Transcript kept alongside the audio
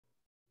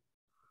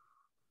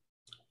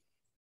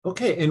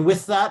Okay, and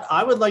with that,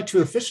 I would like to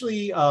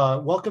officially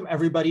welcome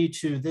everybody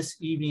to this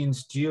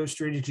evening's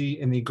Geostrategy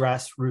in the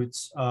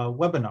Grassroots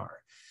webinar.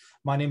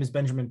 My name is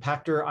Benjamin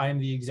Pachter. I am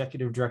the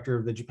Executive Director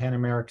of the Japan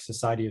American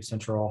Society of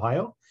Central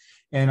Ohio.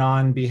 And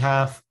on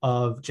behalf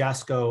of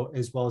JASCO,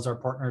 as well as our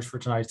partners for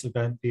tonight's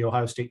event, the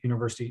Ohio State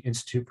University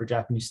Institute for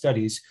Japanese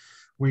Studies,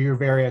 we are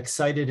very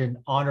excited and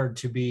honored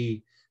to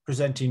be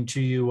presenting to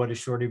you what is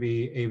sure to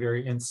be a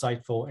very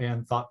insightful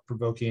and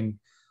thought-provoking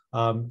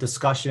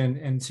discussion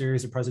and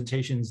series of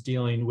presentations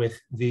dealing with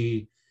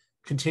the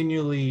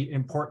continually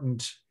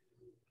important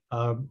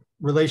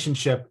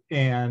relationship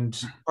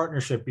and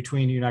partnership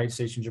between the United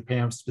States and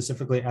Japan,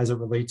 specifically as it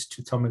relates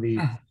to some of the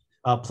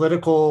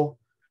political,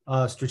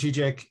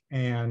 strategic,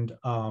 and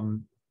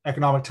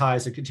economic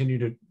ties that continue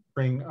to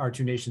bring our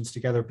two nations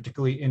together,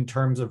 particularly in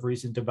terms of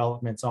recent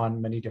developments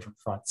on many different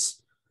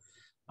fronts.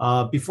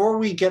 Before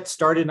we get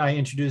started and I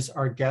introduce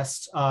our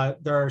guests,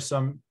 there are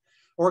some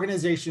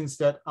organizations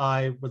that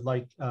I would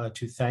like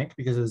to thank,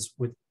 because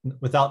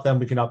without them,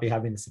 we could not be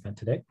having this event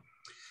today.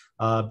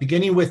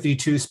 Beginning with the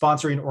two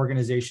sponsoring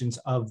organizations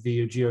of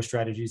the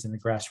Geostrategies and the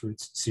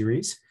Grassroots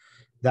series.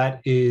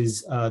 That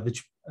is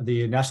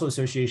the National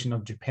Association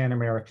of Japan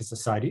American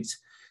Societies,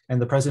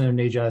 and the president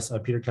of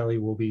NAJAS, Peter Kelly,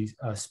 will be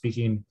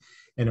speaking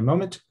in a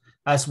moment,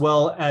 as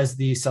well as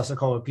the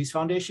Sasakawa Peace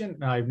Foundation.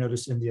 And I've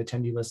noticed in the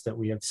attendee list that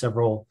we have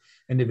several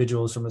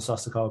individuals from the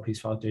Sasakawa Peace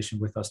Foundation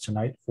with us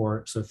tonight.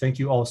 So thank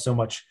you all so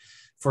much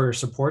for your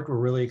support. We're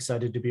really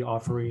excited to be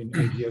offering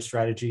a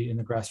Geostrategy in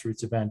the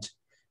Grassroots event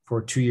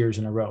for 2 years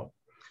in a row.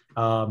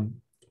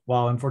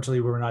 While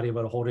unfortunately we were not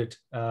able to hold it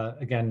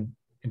again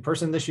in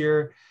person this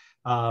year,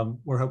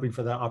 we're hoping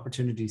for that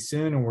opportunity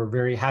soon. And we're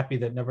very happy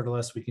that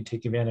nevertheless we can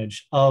take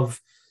advantage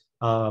of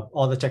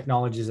all the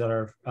technologies at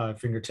our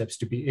fingertips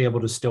to be able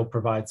to still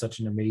provide such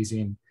an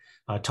amazing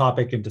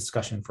topic and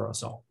discussion for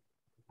us all.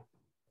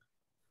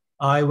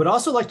 I would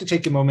also like to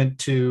take a moment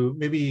to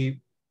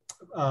maybe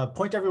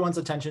point everyone's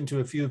attention to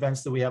a few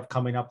events that we have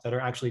coming up that are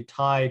actually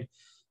tied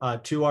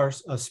to our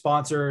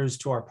sponsors,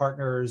 to our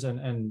partners,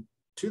 and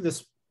to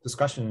this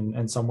discussion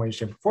in some way,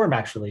 shape, or form,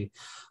 actually,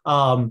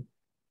 on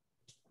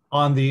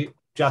the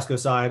JASCO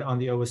side, on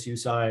the OSU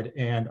side,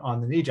 and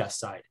on the NAJAS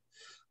side.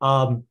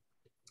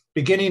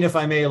 Beginning, if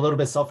I may, a little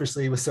bit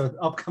selfishly with some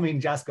upcoming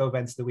JASCO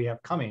events that we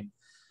have coming.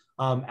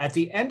 At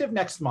the end of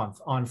next month,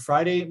 on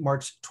Friday,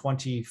 March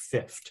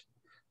 25th,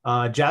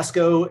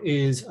 JASCO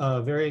is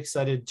very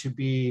excited to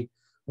be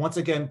once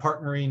again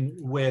partnering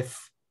with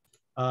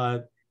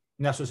National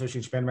Association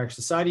of Japan American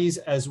Societies,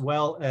 as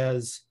well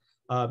as,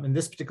 in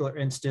this particular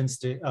instance,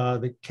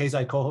 the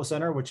Keizai Koho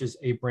Center, which is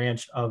a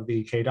branch of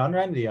the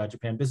Keidanren, the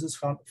Japan Business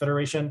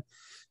Federation,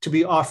 to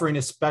be offering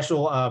a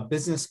special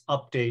business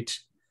update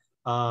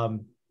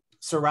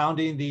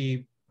surrounding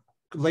the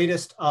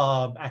latest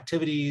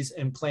activities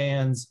and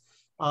plans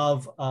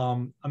of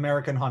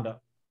American Honda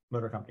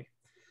Motor Company,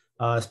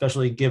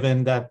 especially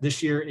given that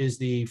this year is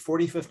the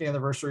 45th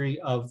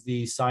anniversary of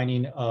the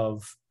signing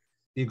of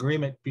the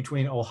agreement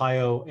between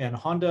Ohio and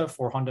Honda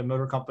for Honda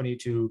Motor Company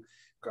to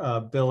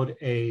build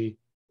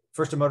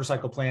first a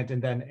motorcycle plant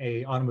and then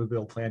an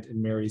automobile plant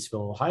in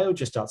Marysville, Ohio,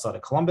 just outside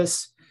of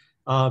Columbus.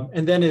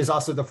 And then it is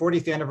also the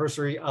 40th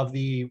anniversary of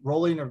the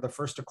rolling of the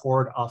first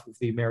Accord off of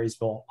the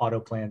Marysville Auto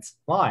Plants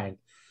line.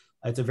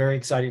 It's a very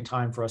exciting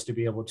time for us to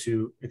be able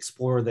to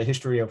explore the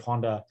history of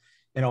Honda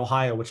in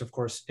Ohio, which of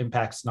course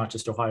impacts not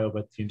just Ohio,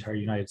 but the entire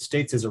United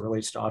States as it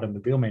relates to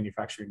automobile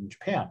manufacturing in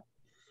Japan.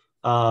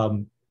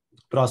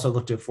 But also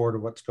look forward to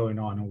what's going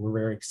on. And we're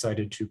very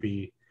excited to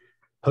be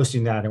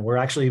hosting that. And we're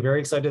actually very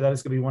excited that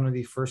it's going to be one of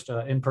the first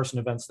in-person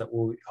events that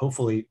we'll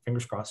hopefully,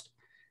 fingers crossed,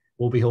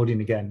 we'll be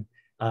holding again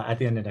at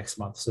the end of next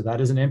month. So that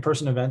is an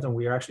in-person event, and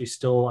we are actually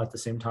still at the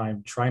same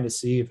time trying to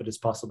see if it is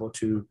possible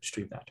to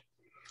stream that.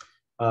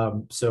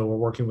 So we're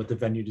working with the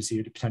venue to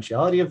see the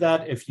potentiality of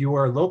that. If you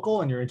are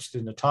local and you're interested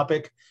in the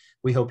topic,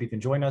 we hope you can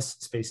join us.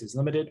 Space is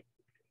limited.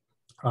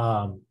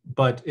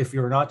 But if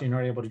you're not and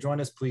you're not able to join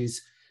us,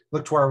 please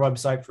look to our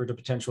website for the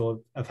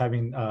potential of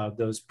having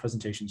those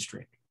presentations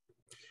streamed.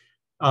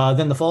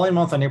 Then the following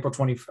month on April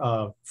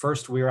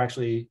 21st, we are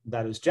actually,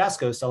 that is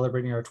JASCO,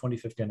 celebrating our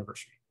 25th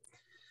anniversary.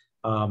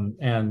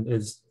 And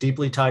is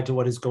deeply tied to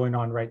what is going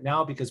on right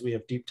now because we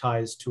have deep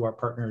ties to our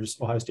partners,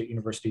 Ohio State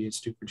University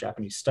Institute for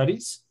Japanese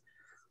Studies.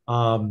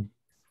 And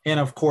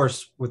of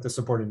course, with the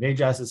support of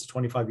NAJAS, it's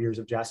 25 years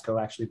of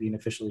JASCO actually being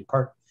officially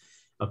part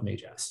of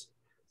NAJAS.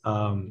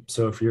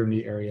 So if you're in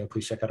the area,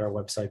 please check out our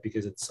website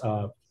because it's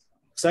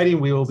exciting.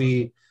 We will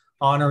be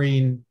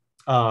honoring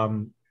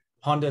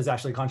Honda's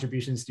actually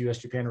contributions to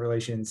U.S.-Japan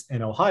relations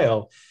in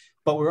Ohio,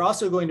 but we're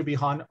also going to be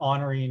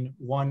honoring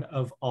one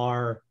of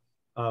our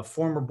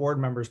former board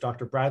members,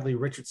 Dr. Bradley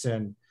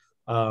Richardson,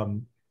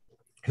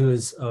 who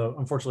is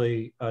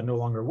unfortunately no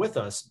longer with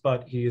us,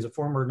 but he is a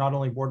former not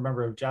only board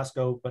member of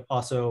JASCO, but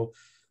also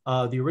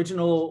the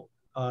original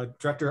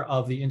director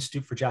of the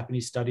Institute for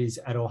Japanese Studies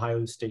at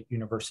Ohio State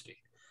University.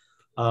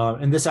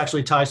 And this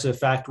actually ties to the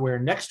fact where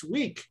next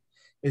week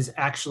is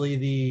actually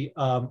the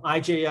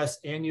IJS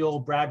annual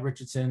Brad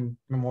Richardson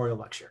Memorial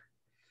Lecture.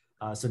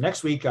 So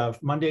next week,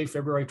 Monday,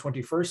 February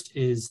 21st,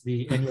 is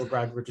the annual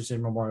Brad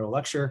Richardson Memorial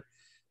Lecture.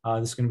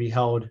 This is going to be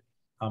held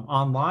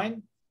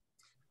online.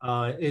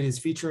 It is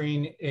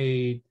featuring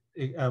a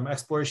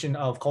exploration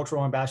of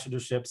cultural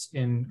ambassadorships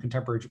in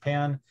contemporary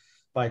Japan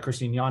by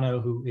Christine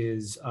Yano, who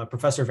is a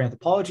professor of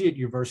anthropology at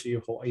University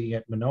of Hawaii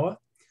at Manoa.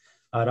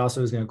 It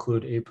also is going to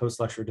include a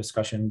post-lecture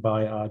discussion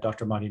by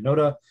Dr. Mari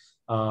Noda,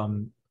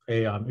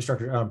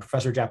 instructor,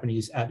 professor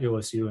Japanese at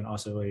OSU, and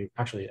also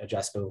actually a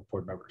JASCO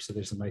board member. So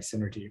there's a nice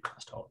synergy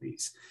across all of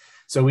these.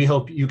 So we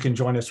hope you can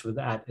join us for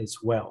that as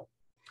well.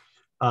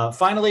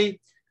 Finally,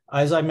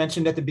 as I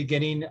mentioned at the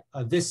beginning,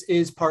 this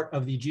is part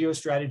of the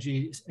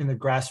Geostrategy in the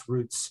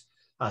Grassroots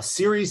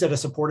series that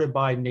is supported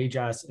by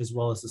NAJAS as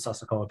well as the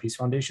Sasakawa Peace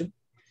Foundation.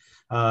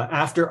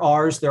 After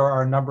ours, there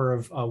are a number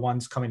of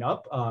ones coming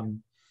up.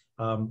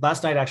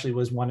 Last night actually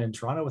was one in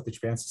Toronto with the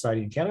Japan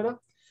Society in Canada.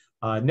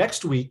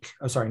 Next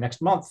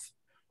month,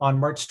 on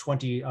March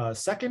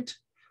 22nd,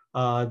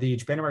 the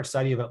Japan American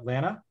Society of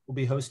Atlanta will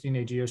be hosting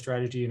a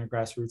Geostrategy and a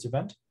Grassroots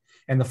event.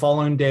 And the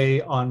following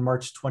day on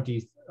March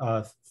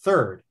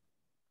 23rd,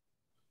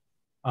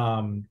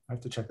 I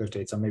have to check those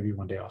dates. I may be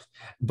one day off.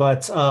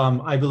 But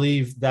I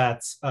believe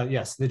that,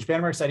 yes, the Japan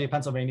American Society of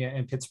Pennsylvania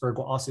and Pittsburgh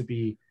will also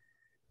be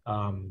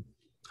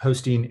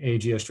hosting a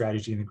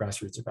Geostrategy and a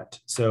Grassroots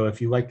event. So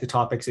if you like the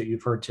topics that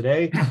you've heard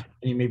today, and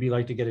you maybe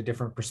like to get a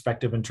different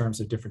perspective in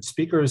terms of different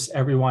speakers,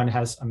 everyone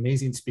has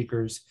amazing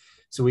speakers.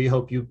 So we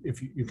hope you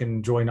can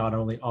enjoy not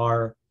only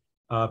our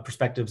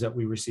perspectives that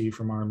we receive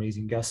from our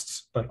amazing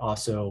guests, but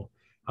also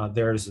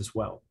theirs as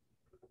well.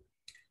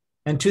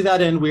 And to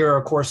that end, we are,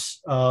 of course,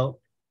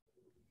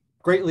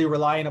 greatly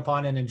relying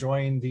upon and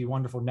enjoying the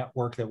wonderful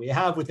network that we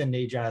have within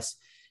NAJAS.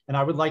 And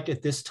I would like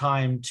at this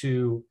time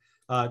to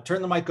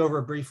turn the mic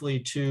over briefly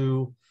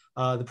to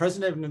the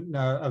president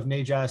of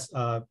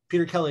NAJAS,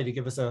 Peter Kelly, to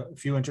give us a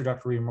few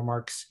introductory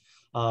remarks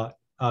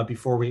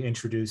before we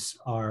introduce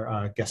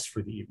our guests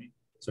for the evening.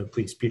 So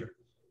please, Peter.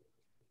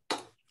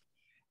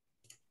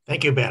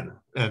 Thank you, Ben.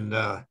 And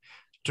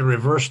to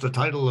reverse the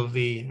title of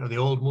the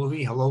old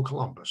movie, Hello,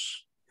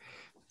 Columbus.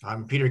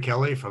 I'm Peter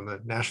Kelly from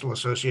the National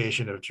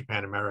Association of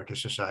Japan-America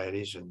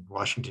Societies in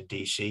Washington,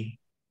 D.C.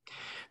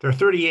 There are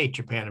 38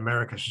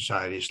 Japan-America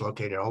societies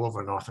located all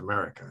over North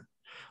America.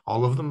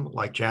 All of them,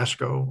 like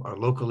JASCO, are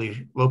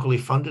locally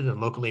funded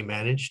and locally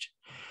managed,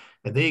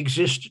 and they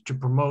exist to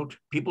promote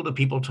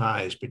people-to-people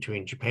ties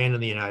between Japan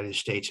and the United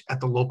States at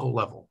the local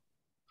level.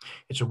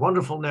 It's a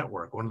wonderful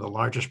network, one of the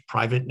largest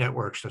private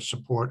networks that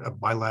support a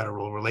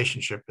bilateral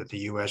relationship that the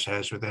U.S.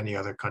 has with any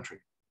other country.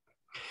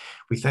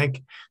 We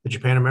thank the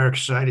Japan American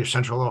Society of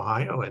Central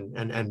Ohio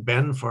and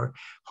Ben for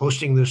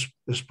hosting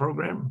this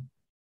program.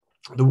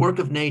 The work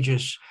of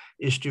NAJAS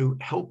is to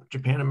help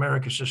Japan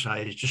American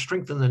societies to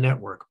strengthen the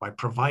network by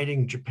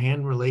providing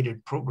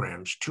Japan-related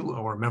programs to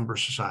our member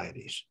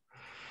societies.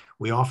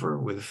 We offer,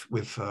 with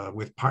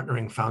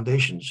partnering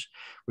foundations,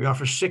 we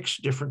offer 6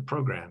 different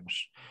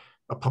programs: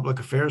 a public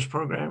affairs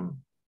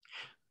program,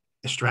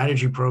 a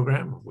strategy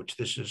program, of which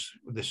this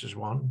is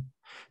one,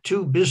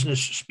 2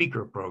 business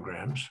speaker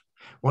programs,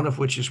 one of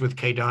which is with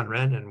Kei Don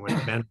Ren, and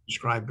when Ben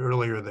described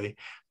earlier the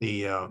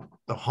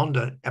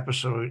Honda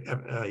episode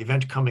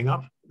event coming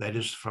up, that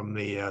is from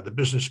the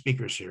Business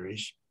Speaker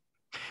Series,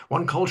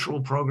 one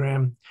cultural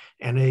program,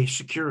 and a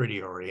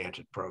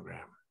security-oriented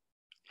program.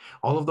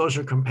 All of those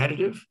are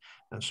competitive,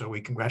 and so we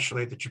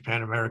congratulate the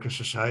Japan American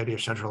Society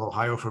of Central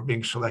Ohio for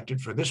being selected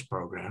for this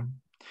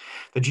program.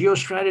 The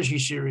Geostrategy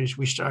series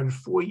we started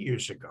 4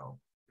 years ago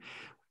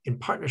in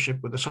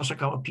partnership with the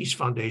Sasakawa Peace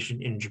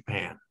Foundation in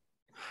Japan.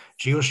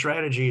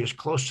 Geostrategy is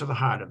close to the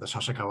heart of the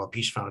Sasakawa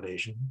Peace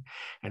Foundation,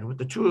 and with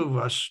the two of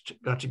us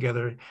got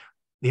together,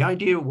 the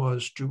idea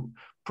was to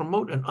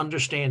promote an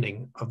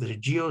understanding of the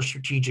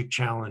geostrategic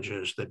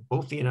challenges that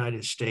both the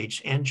United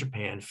States and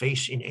Japan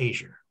face in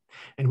Asia.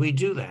 And we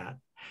do that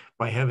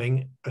by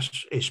having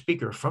a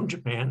speaker from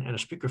Japan and a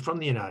speaker from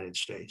the United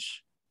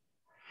States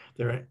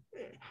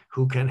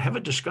who can have a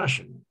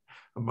discussion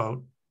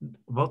about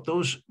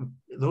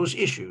those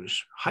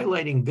issues,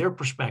 highlighting their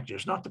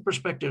perspectives, not the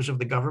perspectives of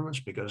the governments,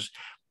 because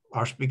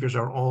our speakers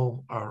are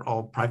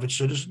all private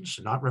citizens,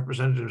 not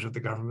representatives of the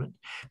government,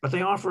 but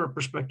they offer a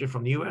perspective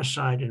from the US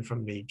side and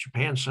from the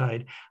Japan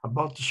side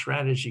about the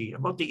strategy,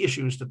 about the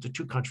issues that the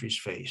two countries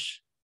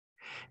face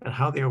and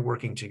how they are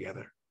working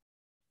together.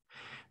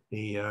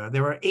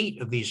 There are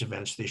 8 of these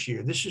events this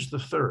year. This is the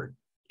 3rd.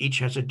 Each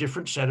has a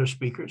different set of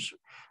speakers.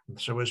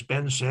 So as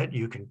Ben said,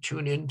 you can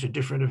tune in to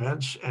different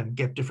events and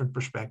get different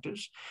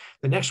perspectives.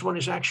 The next one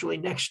is actually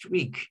next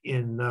week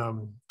in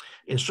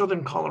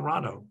Southern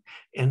Colorado.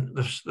 And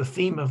the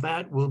theme of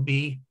that will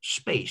be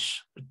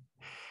space.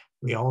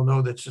 We all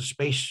know that the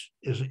space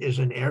is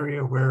an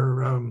area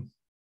where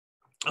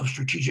of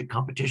strategic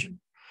competition.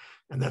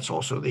 And that's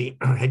also the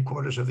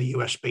headquarters of the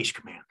US Space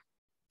Command.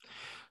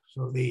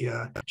 So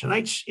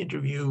tonight's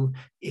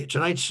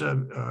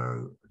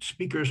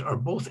speakers are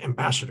both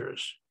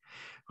ambassadors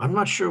I'm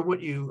not sure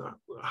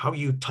how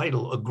you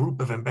title a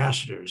group of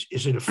ambassadors.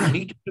 Is it a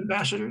fleet of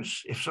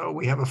ambassadors? If so,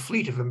 we have a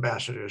fleet of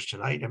ambassadors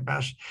tonight,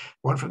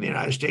 one from the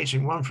United States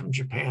and one from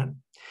Japan.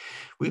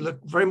 We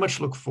very much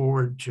look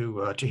forward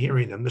to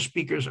hearing them. The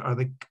speakers are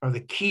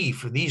the key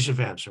for these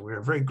events, and we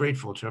are very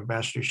grateful to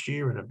Ambassador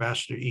Shear and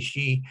Ambassador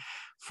Ishii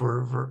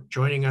for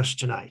joining us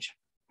tonight.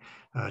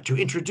 To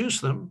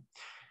introduce them,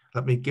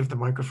 let me give the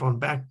microphone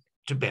back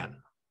to Ben.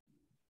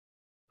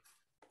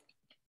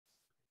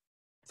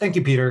 Thank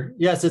you, Peter.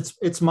 Yes,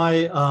 it's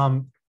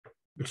my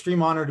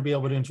extreme honor to be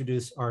able to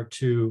introduce our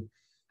two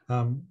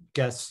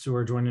guests who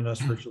are joining us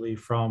virtually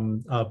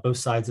from both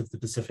sides of the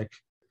Pacific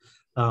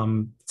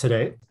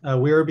today.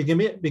 We are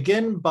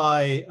begin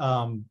by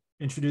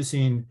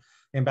introducing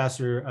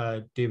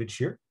Ambassador David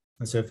Shear.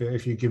 And so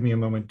if you give me a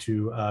moment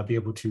to be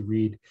able to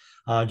read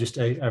just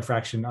a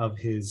fraction of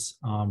his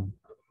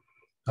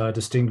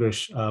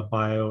distinguished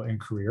bio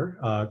and career.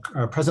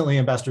 Presently,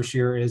 Ambassador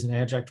Shear is an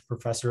adjunct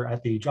professor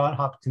at the Johns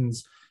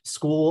Hopkins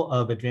School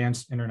of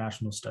Advanced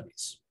International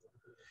Studies.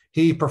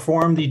 He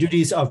performed the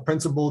duties of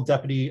Principal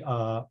Deputy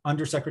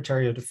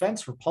Undersecretary of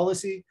Defense for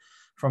Policy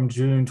from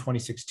June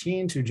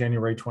 2016 to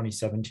January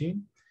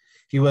 2017.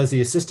 He was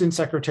the Assistant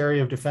Secretary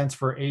of Defense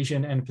for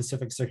Asian and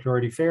Pacific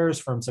Security Affairs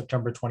from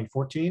September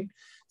 2014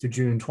 to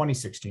June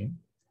 2016.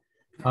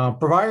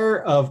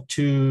 Prior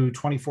to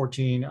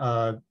 2014,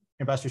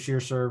 Ambassador Shear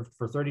served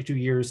for 32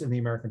 years in the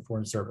American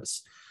Foreign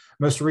Service,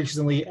 most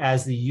recently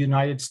as the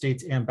United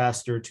States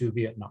Ambassador to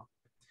Vietnam.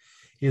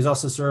 He has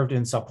also served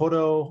in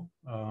Sapporo,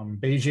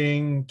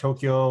 Beijing,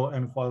 Tokyo,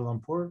 and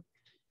Kuala Lumpur.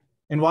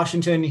 In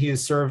Washington, he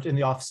has served in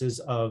the offices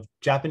of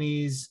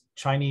Japanese,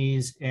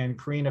 Chinese, and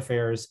Korean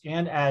Affairs,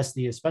 and as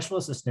the Special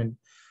Assistant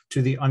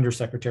to the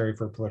Undersecretary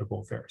for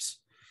Political Affairs.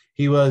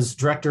 He was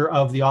Director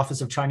of the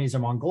Office of Chinese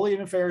and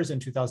Mongolian Affairs in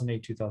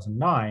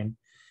 2008-2009,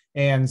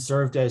 and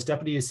served as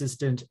Deputy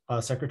Assistant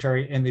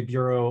Secretary in the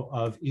Bureau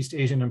of East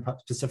Asian and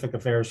Pacific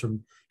Affairs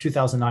from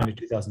 2009 to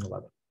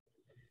 2011.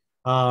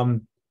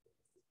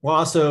 Well,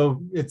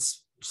 also,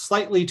 it's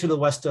slightly to the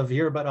west of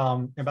here, but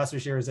Ambassador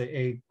Shear is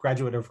a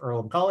graduate of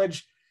Earlham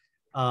College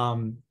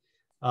and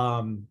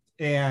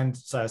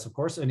SAIS, of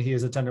course, and he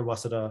has attended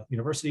Waseda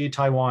University,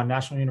 Taiwan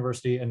National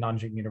University, and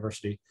Nanjing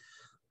University.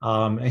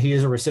 And he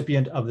is a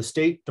recipient of the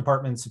State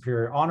Department's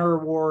Superior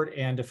Honor Award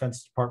and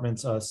Defense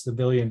Department's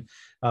Civilian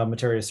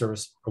Meritorious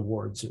Service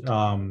Awards.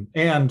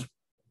 And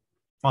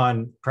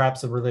on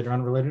perhaps a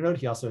unrelated note,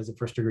 he also has a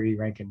first degree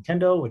rank in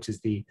Kendo, which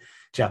is the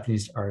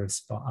Japanese art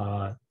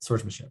of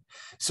swordsmanship.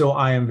 So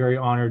I am very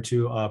honored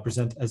to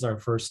present as our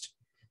first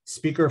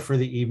speaker for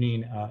the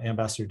evening,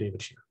 Ambassador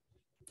David Shear.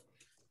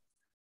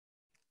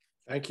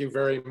 Thank you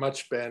very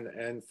much, Ben,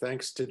 and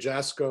thanks to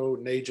JASCO,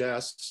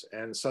 NAJAS,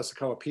 and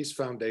Sasakawa Peace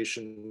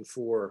Foundation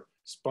for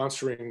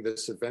sponsoring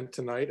this event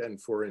tonight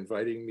and for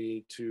inviting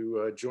me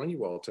to join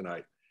you all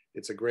tonight.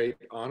 It's a great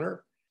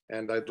honor,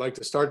 and I'd like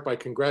to start by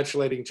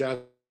congratulating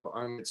JASCO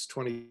on its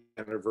 20th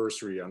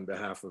anniversary on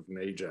behalf of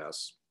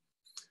NAJAS.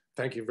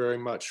 Thank you very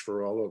much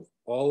for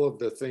all of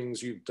the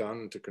things you've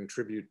done to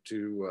contribute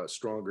to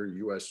stronger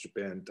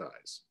US-Japan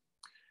ties.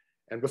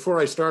 And before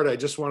I start, I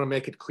just want to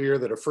make it clear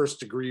that a first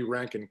degree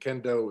rank in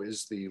Kendo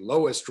is the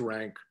lowest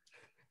rank,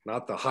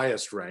 not the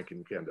highest rank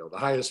in Kendo. The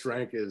highest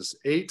rank is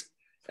 8,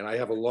 and I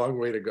have a long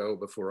way to go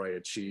before I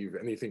achieve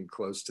anything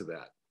close to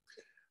that.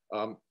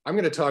 I'm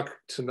going to talk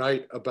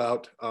tonight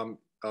about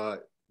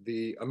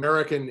the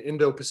American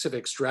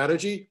Indo-Pacific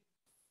strategy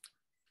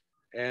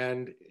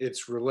and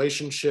its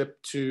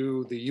relationship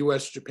to the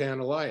US-Japan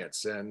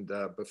alliance. And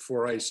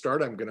before I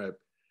start, I'm going to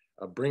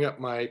bring up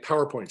my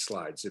PowerPoint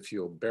slides, if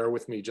you'll bear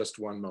with me just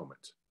one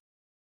moment.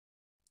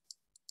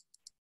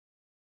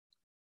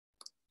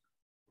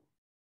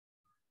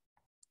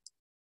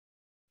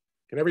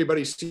 Can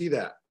everybody see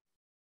that?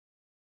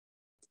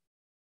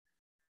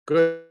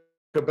 Good.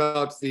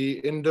 About the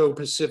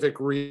Indo-Pacific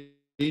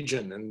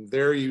region, and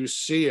there you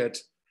see it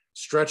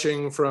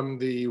stretching from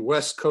the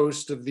west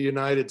coast of the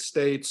United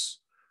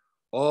States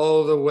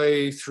all the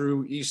way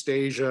through East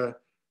Asia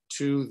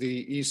to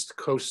the east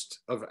coast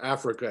of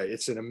Africa.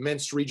 It's an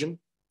immense region.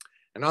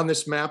 And on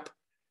this map,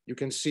 you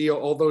can see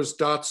all those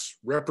dots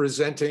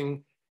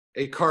representing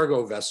a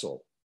cargo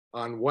vessel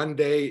on one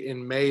day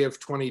in May of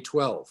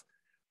 2012.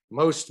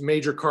 Most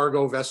major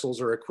cargo vessels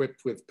are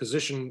equipped with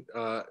position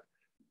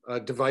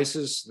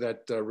devices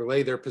that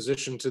relay their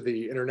position to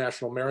the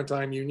International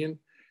Maritime Union.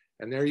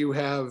 And there you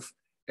have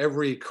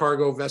every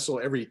cargo vessel,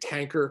 every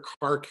tanker,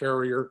 car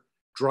carrier,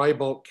 dry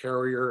bulk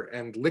carrier,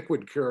 and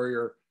liquid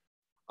carrier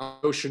on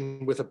the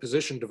ocean with a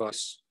position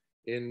device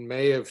in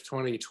May of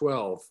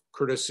 2012,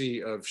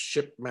 courtesy of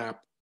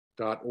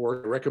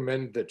shipmap.org. I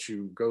recommend that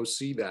you go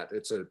see that.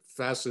 It's a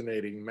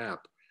fascinating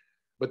map.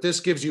 But this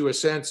gives you a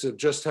sense of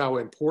just how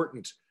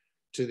important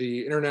to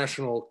the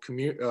international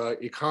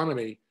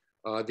economy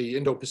the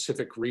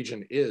Indo-Pacific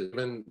region is,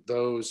 given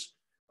those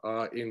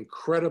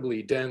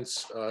incredibly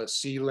dense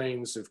sea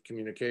lanes of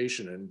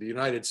communication. And the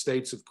United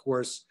States, of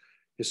course,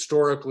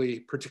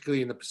 historically,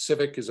 particularly in the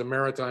Pacific, is a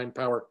maritime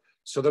power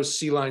So those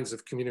sea lines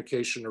of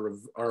communication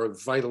are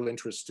of vital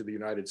interest to the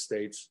United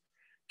States.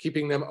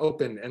 Keeping them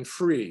open and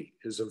free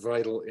is a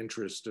vital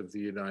interest of the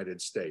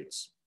United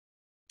States.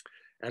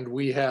 And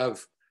we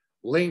have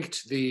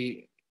linked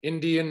the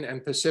Indian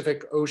and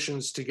Pacific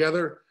Oceans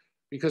together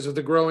because of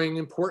the growing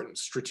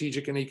importance,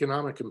 strategic and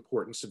economic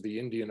importance of the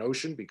Indian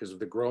Ocean, because of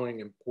the growing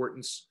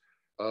importance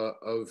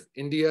of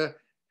India,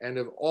 and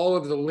of all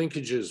of the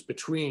linkages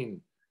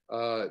between,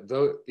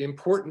 the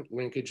important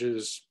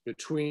linkages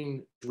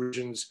between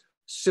regions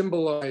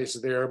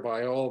symbolized there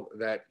by all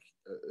that,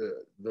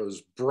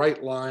 those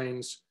bright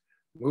lines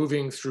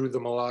moving through the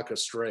Malacca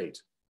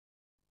Strait.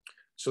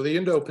 So the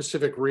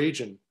Indo-Pacific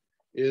region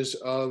is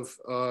of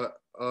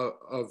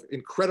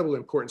incredible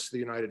importance to the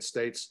United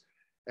States.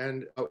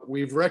 And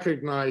we've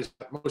recognized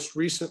most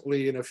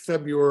recently in a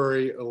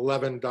February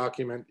 11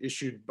 document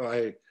issued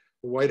by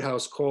the White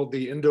House called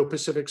the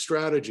Indo-Pacific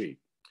Strategy.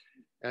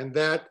 And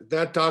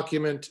that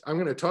document, I'm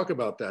going to talk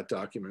about that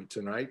document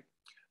tonight.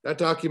 That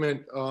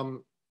document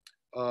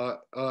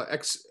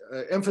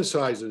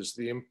emphasizes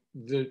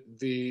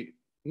the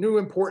new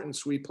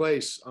importance we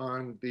place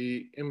on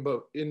the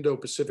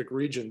Indo-Pacific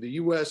region. The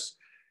US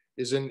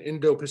is an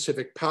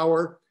Indo-Pacific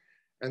power,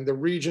 and the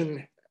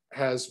region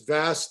has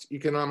vast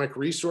economic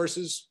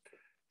resources.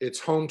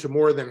 It's home to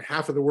more than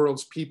half of the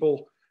world's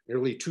people,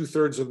 nearly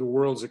 2/3 of the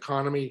world's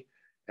economy,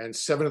 and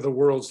 7 of the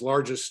world's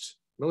largest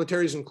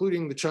militaries,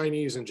 including the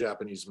Chinese and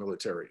Japanese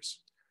militaries.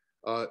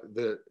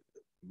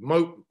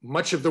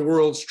 Much of the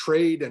world's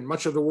trade and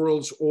much of the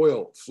world's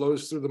oil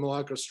flows through the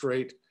Malacca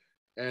Strait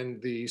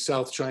and the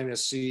South China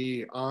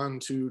Sea on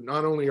to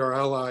not only our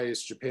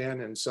allies, Japan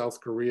and South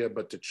Korea,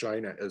 but to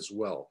China as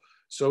well.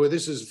 So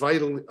this is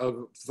vitally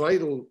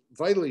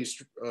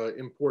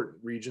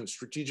important region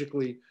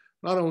strategically,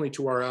 not only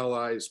to our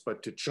allies,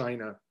 but to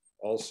China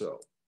also.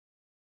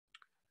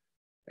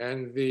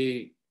 And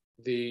the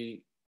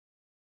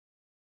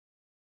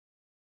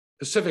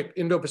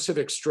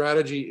Indo-Pacific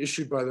strategy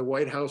issued by the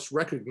White House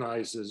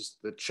recognizes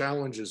the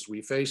challenges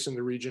we face in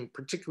the region,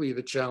 particularly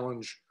the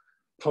challenge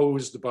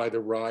posed by the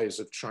rise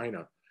of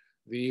China.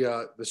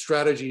 The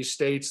strategy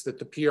states that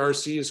the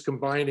PRC is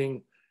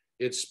combining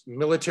its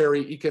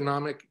military,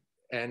 economic,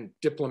 and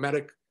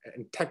diplomatic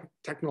and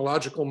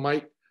technological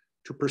might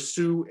to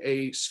pursue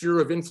a sphere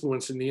of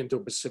influence in the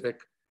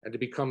Indo-Pacific and to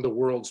become the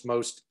world's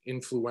most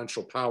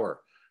influential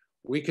power.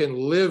 We can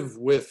live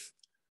with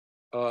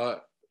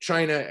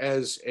China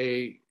as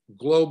a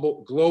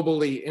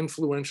globally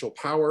influential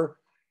power.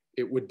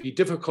 It would be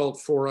difficult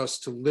for us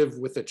to live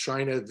with a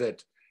China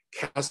that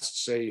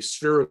casts a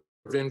sphere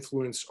of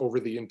influence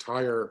over the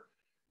entire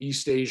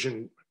East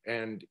Asian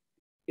and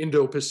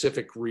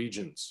Indo-Pacific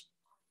regions.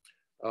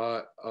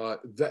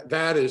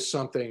 That is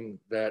something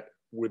that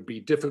would be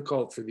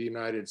difficult for the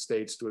United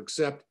States to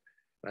accept.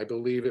 I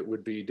believe it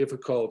would be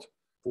difficult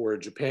for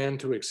Japan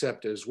to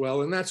accept as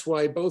well. And that's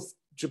why both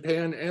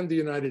Japan and the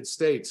United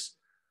States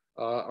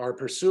are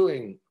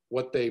pursuing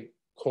what they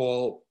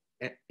call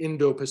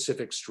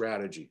Indo-Pacific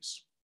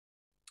strategies.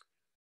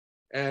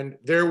 And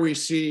there we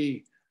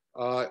see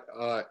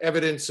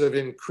evidence of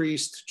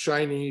increased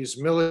Chinese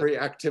military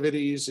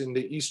activities in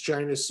the East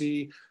China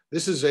Sea.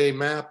 This is a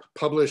map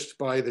published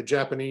by the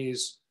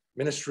Japanese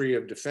Ministry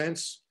of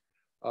Defense.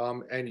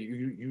 And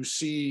you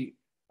see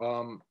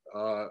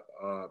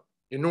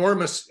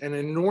enormous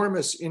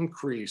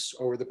increase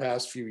over the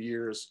past few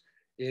years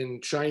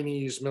in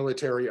Chinese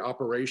military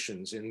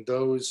operations in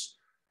those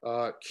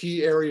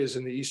key areas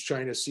in the East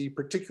China Sea,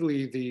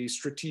 particularly the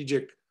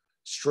strategic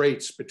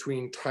straits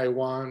between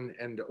Taiwan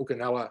and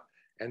Okinawa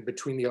and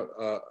between the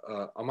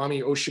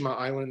Amami Oshima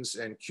Islands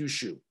and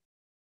Kyushu.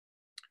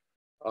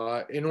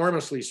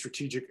 Enormously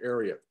strategic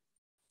area.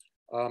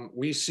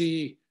 We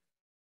see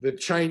the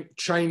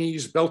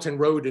Chinese Belt and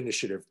Road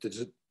Initiative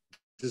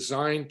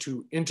designed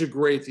to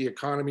integrate the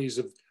economies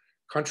of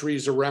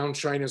countries around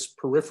China's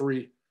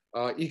periphery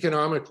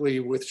economically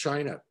with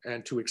China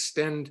and to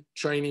extend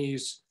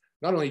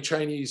not only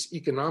Chinese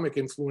economic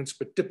influence,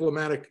 but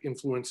diplomatic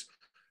influence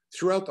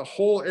throughout the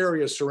whole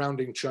area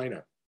surrounding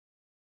China.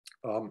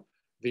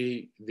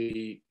 The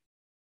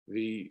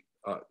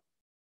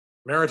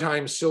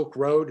Maritime Silk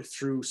Road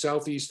through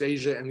Southeast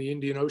Asia and the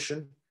Indian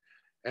Ocean,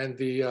 and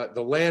the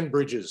land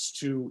bridges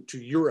to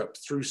Europe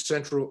through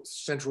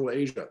Central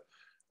Asia.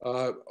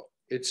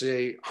 It's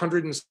a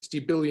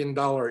 $160 billion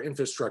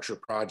infrastructure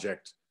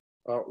project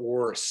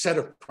or set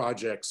of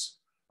projects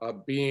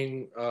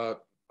being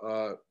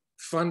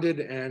funded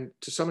and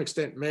to some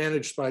extent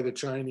managed by the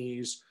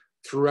Chinese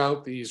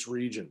throughout these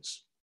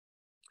regions.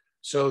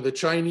 So the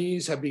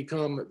Chinese have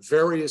become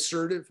very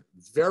assertive,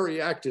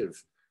 very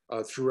active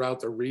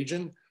throughout the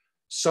region,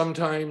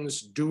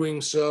 sometimes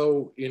doing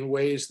so in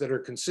ways that are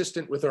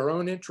consistent with our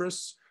own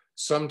interests,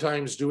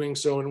 sometimes doing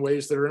so in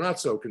ways that are not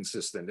so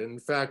consistent, and in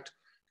fact,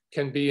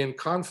 can be in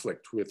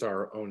conflict with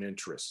our own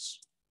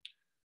interests.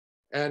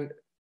 And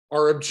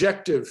our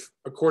objective,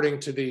 according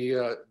to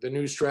the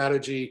new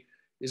strategy,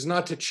 is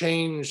not to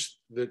change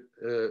the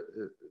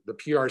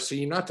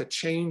PRC, not to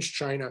change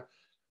China,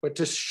 but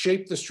to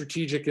shape the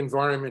strategic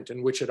environment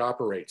in which it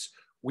operates.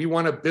 We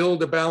want to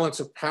build a balance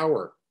of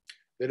power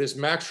that is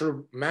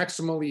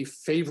maximally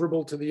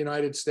favorable to the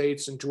United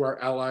States and to our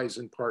allies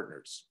and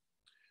partners.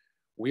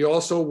 We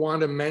also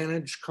want to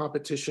manage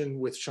competition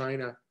with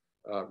China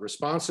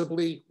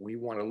responsibly. We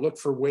want to look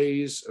for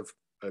ways of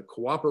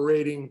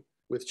cooperating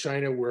with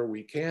China where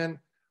we can.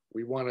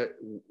 We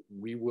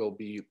will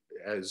be,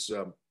 as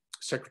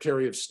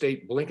Secretary of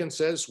State Blinken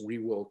says, we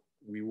will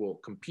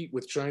compete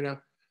with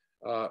China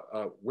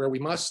where we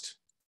must.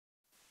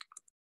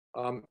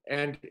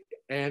 And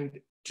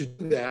to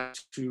do that,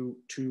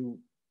 to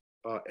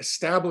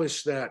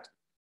establish that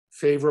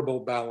favorable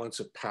balance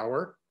of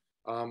power,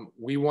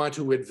 we want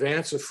to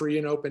advance a free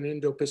and open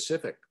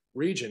Indo-Pacific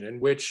region in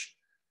which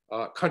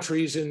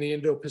countries in the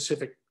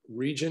Indo-Pacific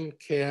region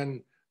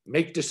can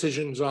make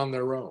decisions on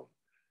their own,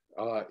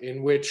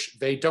 in which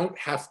they don't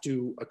have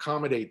to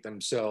accommodate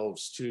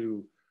themselves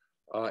to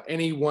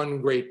any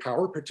one great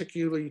power,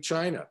 particularly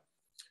China,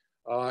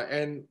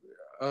 and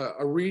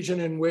a region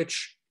in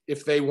which,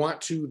 if they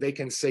want to, they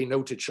can say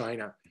no to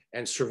China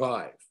and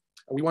survive.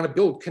 We want to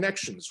build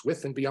connections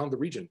with and beyond the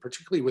region,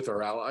 particularly with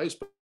our allies,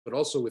 but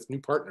also with new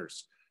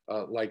partners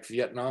like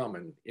Vietnam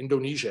and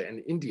Indonesia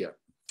and India.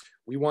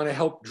 We want to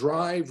help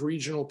drive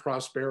regional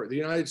prosperity.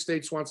 The United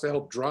States wants to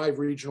help drive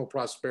regional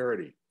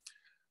prosperity.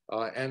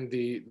 And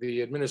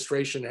the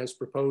administration has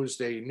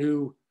proposed a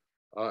new,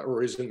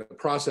 or is in the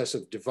process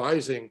of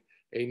devising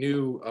a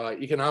new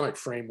economic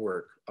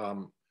framework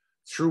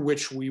through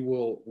which we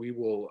will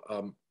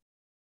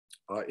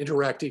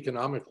interact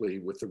economically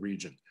with the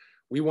region.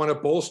 We want to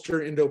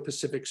bolster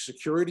Indo-Pacific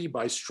security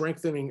by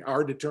strengthening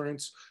our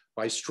deterrence,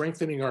 by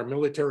strengthening our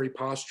military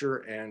posture,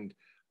 and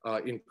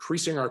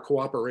increasing our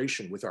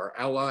cooperation with our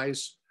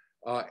allies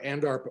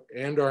and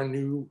our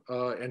new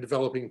and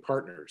developing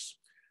partners.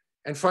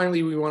 And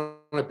finally, we want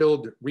to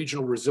build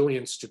regional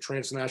resilience to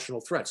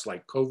transnational threats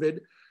like COVID.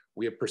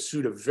 We have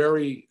pursued a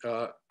very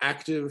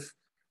active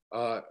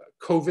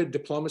COVID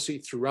diplomacy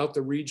throughout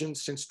the region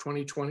since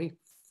 2020,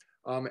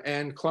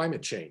 and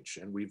climate change.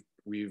 And we've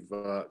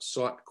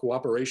sought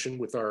cooperation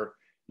with our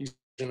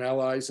Eastern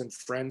allies and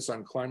friends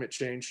on climate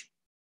change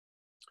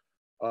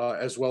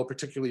as well,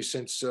 particularly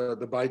since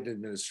the Biden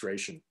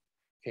administration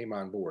came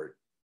on board.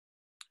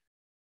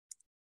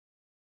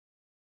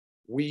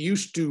 We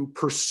used to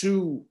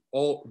pursue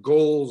all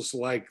goals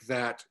like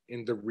that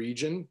in the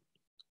region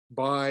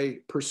by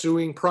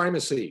pursuing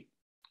primacy,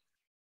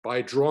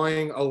 by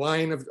drawing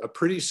a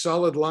pretty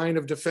solid line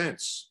of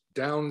defense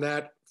down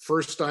that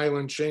first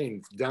island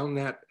chain, down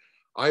that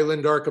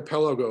island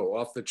archipelago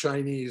off the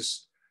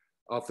Chinese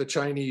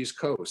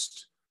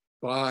coast,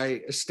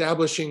 by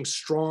establishing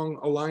strong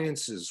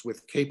alliances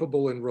with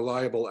capable and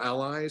reliable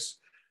allies,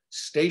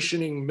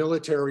 stationing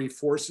military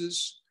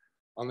forces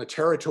on the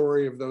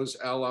territory of those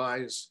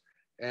allies,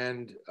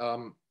 and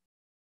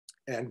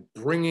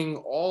bringing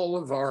all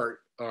of our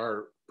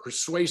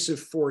persuasive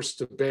force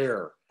to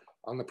bear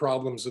on the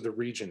problems of the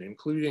region,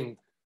 including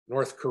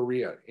North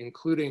Korea,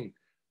 including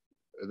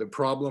the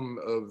problem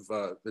of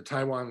the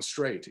Taiwan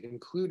Strait,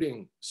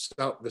 including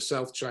the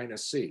South China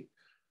Sea.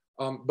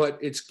 But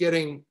it's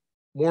getting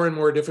more and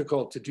more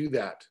difficult to do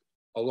that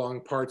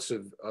along parts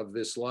of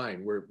this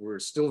line. We're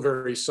still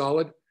very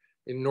solid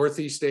in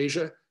Northeast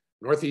Asia.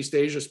 Northeast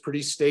Asia is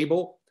pretty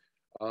stable.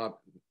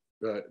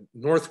 The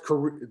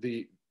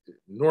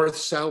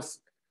North-South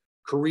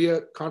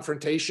Korea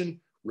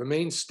confrontation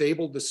remains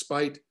stable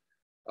despite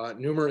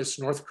numerous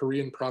North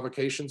Korean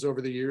provocations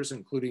over the years,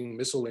 including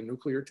missile and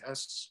nuclear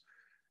tests.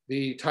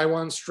 The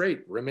Taiwan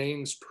Strait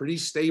remains pretty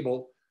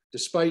stable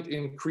despite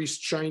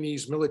increased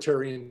Chinese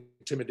military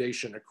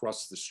intimidation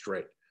across the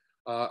strait.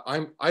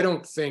 I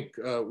don't think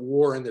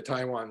war in the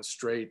Taiwan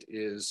Strait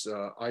is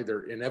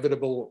either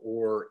inevitable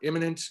or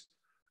imminent.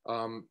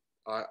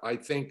 I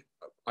think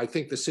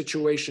the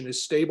situation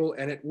is stable,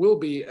 and it will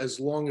be as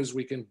long as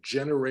we can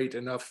generate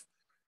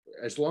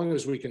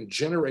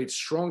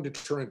strong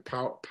deterrent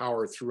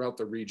power throughout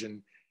the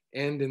region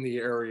and in the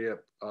area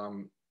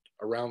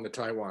around the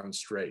Taiwan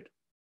Strait.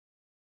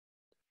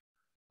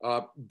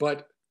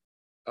 But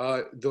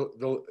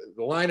the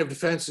line of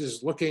defense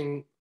is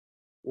looking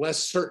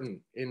less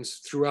certain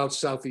throughout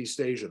Southeast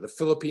Asia. The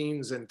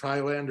Philippines and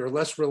Thailand are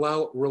less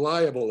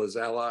reliable as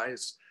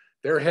allies.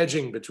 They're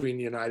hedging between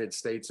the United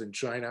States and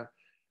China.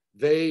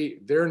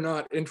 They're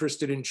not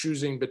interested in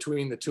choosing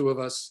between the two of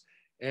us,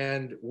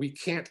 and we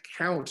can't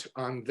count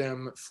on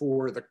them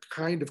for the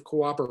kind of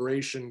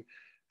cooperation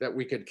that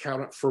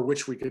for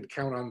which we could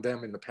count on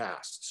them in the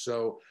past.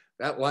 So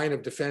that line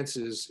of defense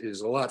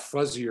is a lot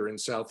fuzzier in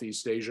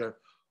Southeast Asia.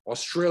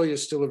 Australia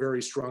is still a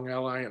very strong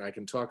ally, and I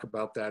can talk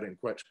about that in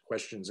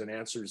questions and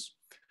answers.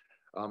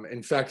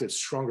 In fact, it's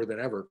stronger than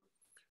ever.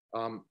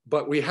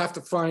 But we have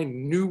to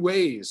find new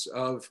ways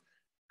of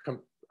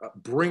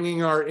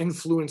bringing our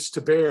influence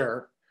to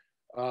bear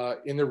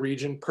in the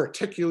region,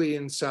 particularly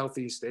in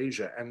Southeast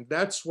Asia. And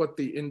that's what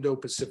the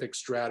Indo-Pacific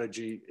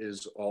strategy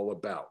is all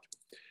about.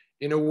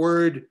 In a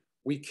word,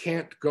 we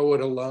can't go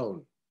it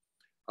alone.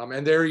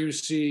 And there you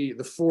see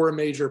the four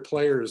major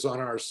players on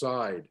our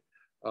side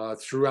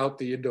throughout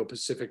the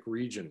Indo-Pacific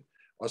region.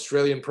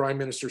 Australian Prime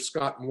Minister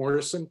Scott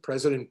Morrison,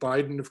 President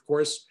Biden, of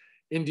course,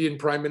 Indian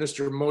Prime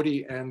Minister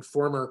Modi, and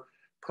former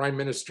Prime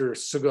Minister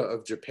Suga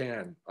of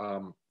Japan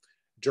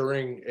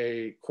during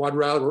a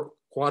quadrilateral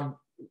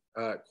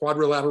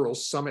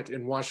summit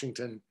in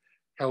Washington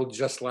held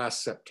just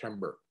last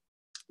September.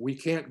 We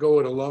can't go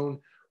it alone.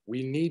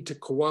 We need to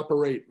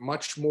cooperate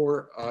much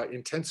more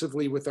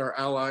intensively with our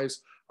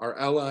allies. Our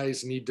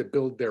allies need to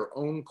build their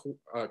own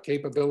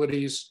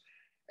capabilities,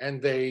 and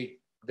they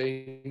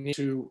need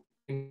to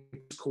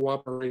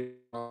cooperate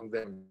on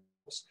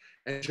themselves.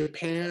 And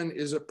Japan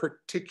is a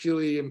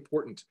particularly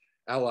important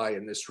ally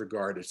in this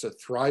regard. It's a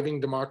thriving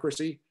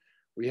democracy.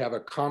 We have a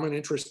common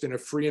interest in a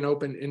free and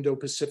open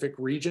Indo-Pacific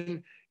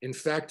region. In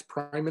fact,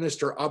 Prime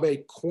Minister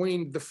Abe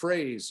coined the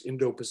phrase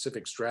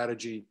Indo-Pacific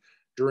strategy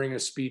during a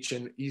speech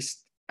in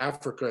East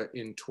Africa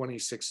in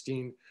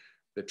 2016.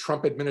 The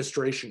Trump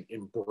administration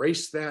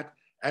embraced that,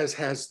 as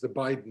has the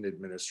Biden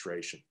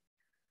administration.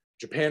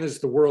 Japan is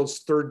the world's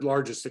third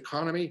largest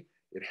economy.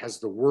 It has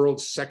the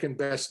world's second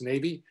best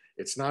Navy.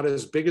 It's not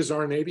as big as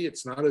our Navy.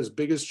 It's not as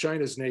big as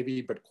China's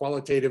Navy, but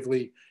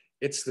qualitatively,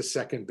 it's the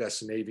second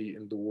best Navy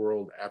in the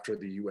world after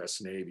the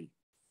US Navy.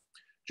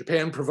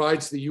 Japan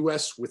provides the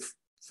US with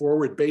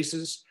forward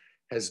bases,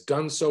 has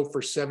done so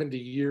for 70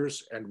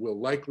 years, and will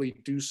likely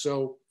do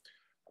so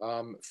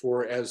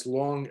for as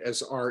long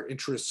as our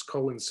interests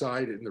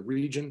coincide in the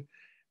region.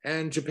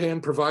 And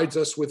Japan provides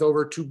us with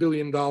over $2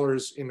 billion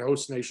in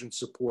host nation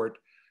support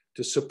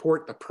to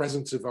support the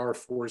presence of our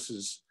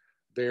forces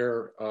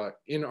there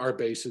in our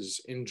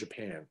bases in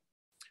Japan.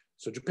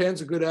 So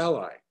Japan's a good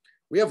ally.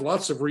 We have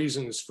lots of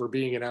reasons for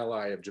being an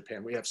ally of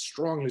Japan. We have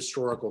strong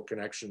historical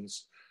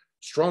connections,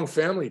 strong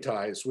family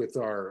ties with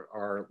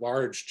our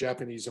large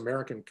Japanese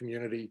American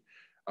community.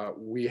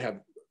 We have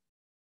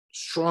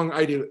strong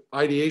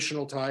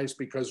ideational ties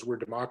because we're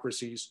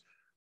democracies,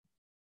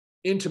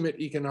 intimate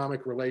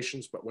economic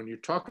relations, but when you're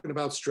talking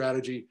about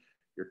strategy,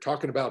 you're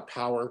talking about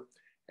power,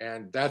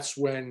 and that's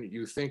when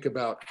you think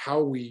about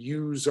how we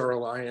use our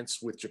alliance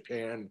with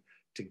Japan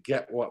to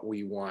get what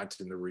we want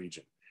in the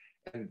region.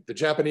 And the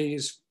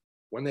Japanese,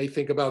 when they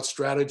think about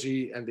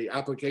strategy and the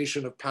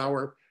application of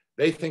power,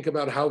 they think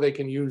about how they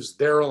can use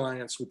their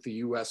alliance with the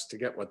US to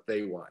get what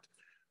they want.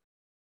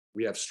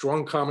 We have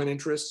strong common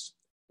interests.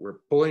 We're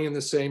pulling in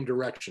the same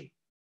direction.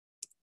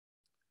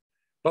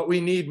 But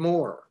we need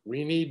more.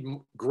 We need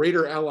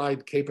greater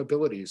allied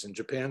capabilities. In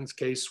Japan's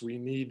case, we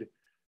need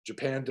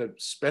Japan to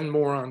spend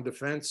more on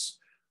defense.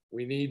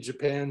 We need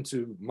Japan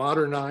to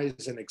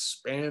modernize and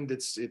expand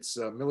its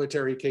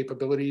military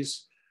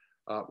capabilities.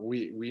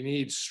 We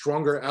need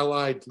stronger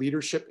allied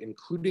leadership,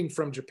 including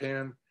from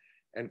Japan,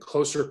 and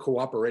closer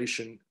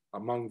cooperation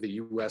among the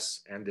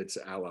US and its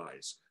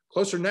allies.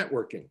 Closer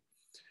networking.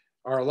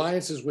 Our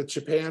alliances with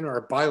Japan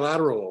are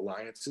bilateral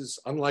alliances,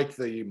 unlike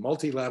the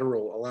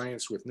multilateral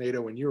alliance with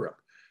NATO and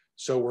Europe.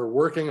 So we're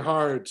working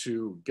hard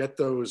to get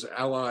those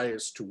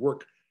allies to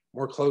work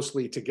more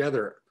closely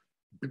together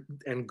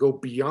and go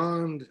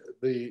beyond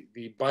the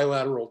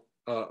bilateral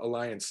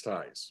alliance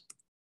ties.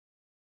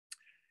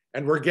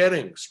 And we're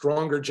getting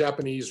stronger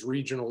Japanese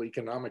regional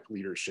economic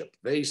leadership.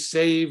 They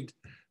saved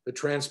the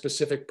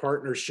Trans-Pacific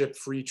Partnership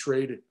Free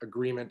Trade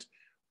Agreement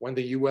when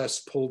the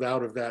US pulled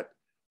out of that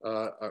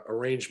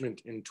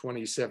arrangement in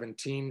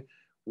 2017.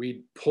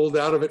 We pulled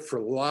out of it for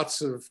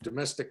lots of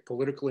domestic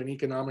political and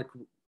economic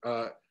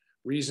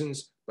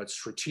reasons, but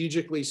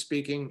strategically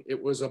speaking, it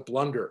was a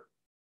blunder.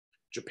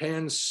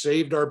 Japan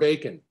saved our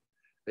bacon.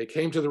 They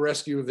came to the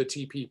rescue of the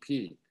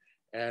TPP,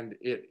 and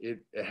it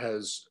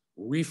has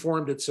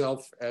reformed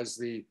itself as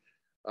the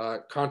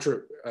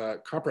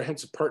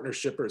Comprehensive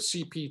Partnership, or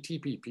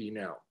CPTPP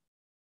now,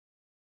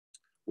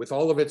 with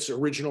all of its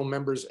original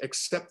members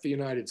except the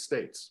United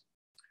States.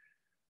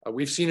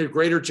 We've seen a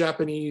greater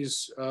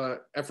Japanese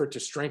effort to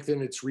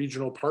strengthen its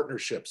regional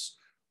partnerships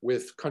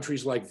with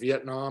countries like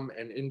Vietnam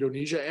and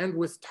Indonesia, and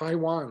with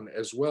Taiwan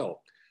as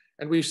well.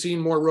 And we've seen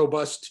more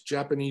robust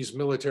Japanese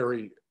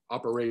military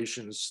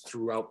operations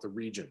throughout the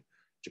region.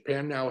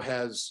 Japan now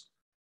has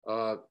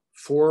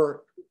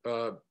 4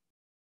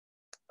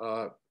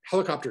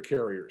 helicopter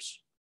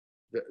carriers,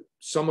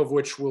 some of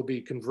which will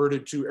be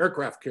converted to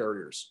aircraft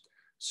carriers.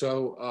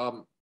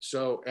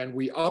 And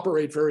we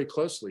operate very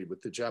closely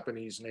with the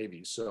Japanese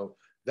Navy. So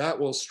that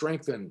will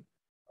strengthen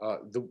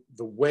the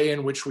way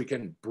in which we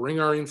can bring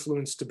our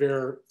influence to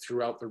bear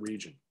throughout the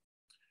region.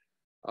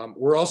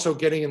 We're also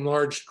getting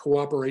enlarged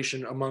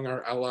cooperation among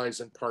our allies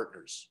and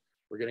partners.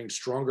 We're getting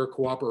stronger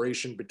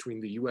cooperation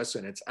between the US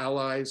and its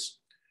allies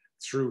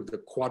through the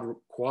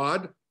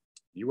Quad,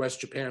 US,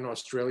 Japan,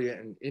 Australia,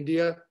 and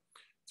India,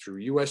 through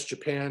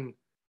US-Japan,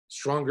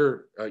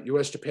 stronger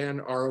US-Japan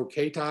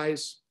ROK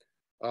ties,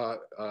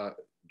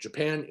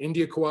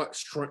 Japan-India,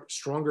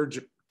 stronger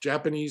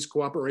Japanese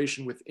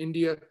cooperation with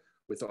India,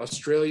 with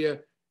Australia,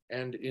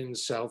 and in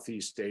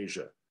Southeast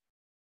Asia.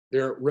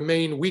 There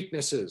remain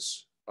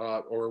weaknesses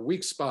or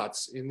weak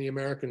spots in the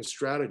American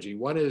strategy.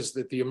 One is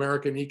that the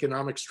American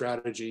economic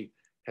strategy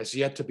has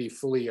yet to be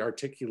fully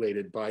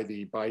articulated by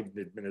the Biden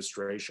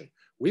administration.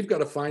 We've got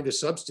to find a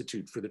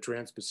substitute for the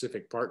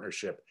Trans-Pacific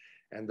Partnership,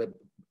 and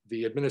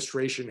the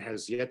administration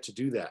has yet to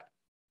do that.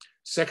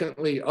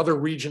 Secondly, other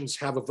regions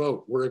have a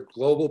vote. We're a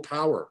global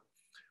power.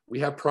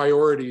 We have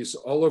priorities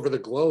all over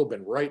the globe,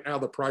 and right now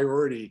the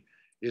priority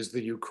is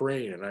the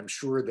Ukraine. And I'm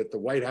sure that the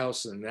White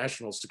House and the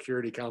National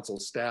Security Council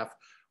staff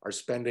are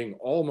spending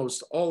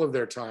almost all of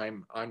their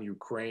time on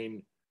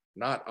Ukraine,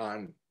 not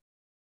on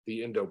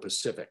the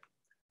Indo-Pacific.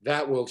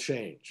 That will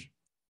change.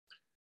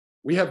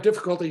 We have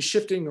difficulty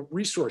shifting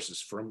resources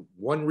from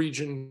one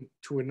region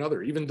to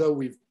another, even though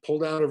we've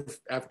pulled out of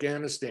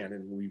Afghanistan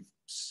and we've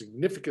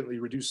significantly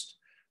reduced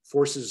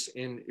forces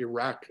in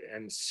Iraq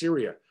and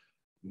Syria.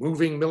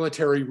 Moving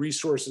military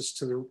resources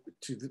to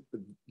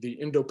the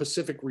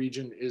Indo-Pacific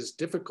region is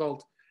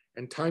difficult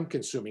and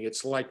time-consuming.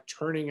 It's like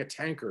turning a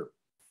tanker,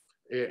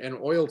 an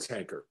oil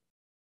tanker.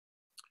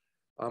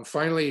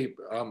 Finally,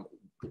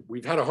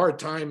 we've had a hard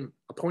time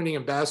appointing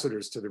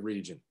ambassadors to the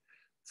region.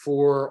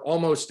 For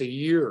almost a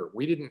year,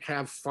 we didn't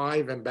have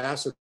 5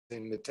 ambassadors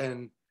in the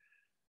 10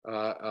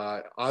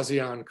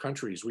 ASEAN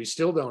countries. We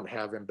still don't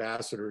have an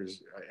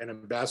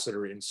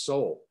ambassador in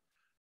Seoul.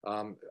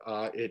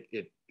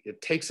 It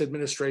takes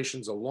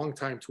administrations a long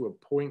time to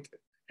appoint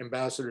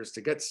ambassadors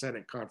to get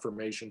Senate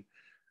confirmation.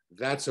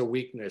 That's a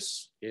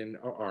weakness in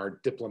our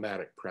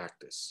diplomatic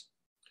practice.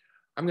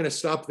 I'm going to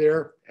stop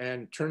there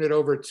and turn it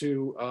over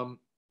to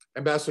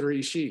Ambassador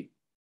Ishii.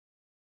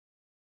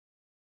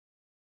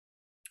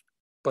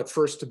 But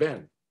first to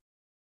Ben.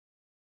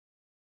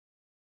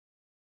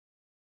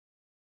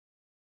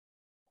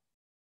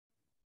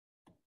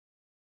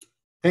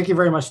 Thank you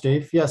very much,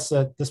 Dave. Yes,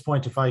 at this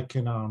point, if I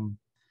can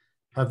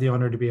have the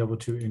honor to be able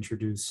to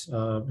introduce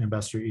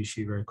Ambassador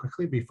Ishii very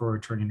quickly before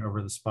turning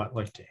over the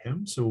spotlight to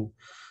him. So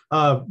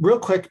real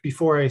quick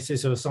before I say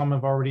so, some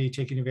have already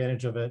taken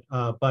advantage of it,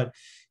 but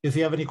if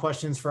you have any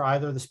questions for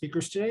either of the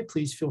speakers today,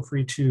 please feel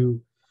free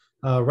to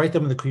write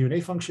them in the Q&A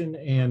function,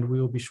 and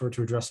we will be sure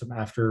to address them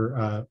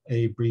after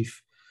a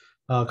brief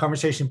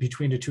conversation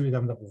between the two of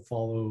them that will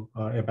follow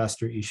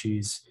Ambassador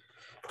Ishii's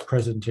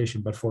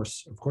presentation, but of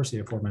course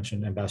the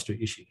aforementioned Ambassador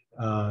Ishii.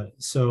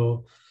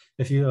 So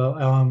if you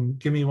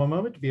give me one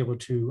moment to be able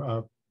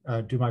to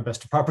do my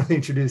best to properly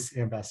introduce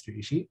Ambassador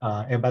Ishii.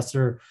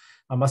 Ambassador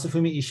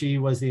Masafumi Ishii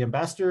was the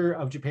ambassador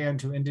of Japan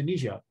to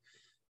Indonesia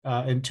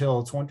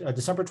until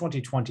December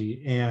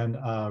 2020, and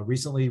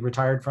recently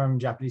retired from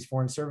Japanese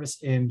Foreign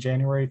Service in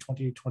January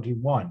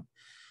 2021,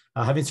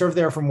 having served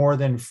there for more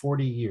than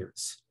 40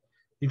 years.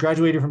 He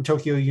graduated from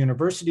Tokyo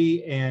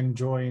University and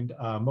joined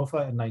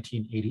MOFA in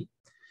 1980.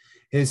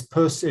 His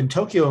posts in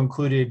Tokyo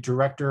included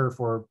Director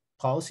for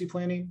Policy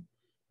Planning,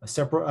 a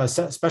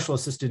Special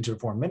Assistant to the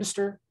Foreign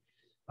Minister,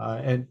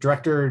 and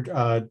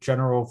Director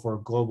General for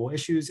Global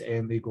Issues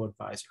and Legal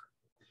Advisor.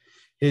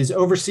 His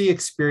overseas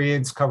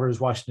experience covers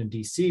Washington,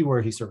 D.C.,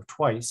 where he served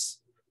twice,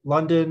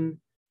 London,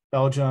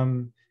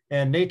 Belgium,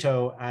 and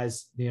NATO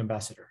as the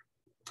ambassador.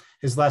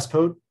 His last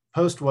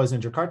post was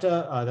in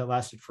Jakarta that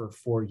lasted for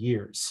 4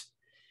 years.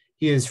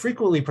 He has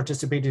frequently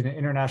participated in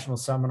international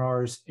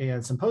seminars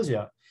and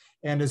symposia,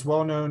 and is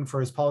well known for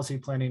his policy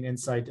planning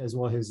insight, as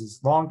well as his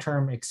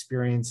long-term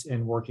experience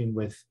in working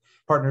with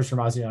partners from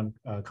ASEAN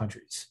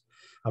countries.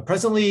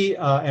 Presently,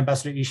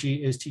 Ambassador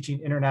Ishii is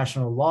teaching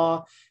international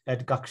law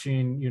at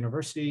Gakushuin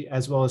University,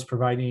 as well as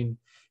providing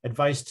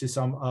advice to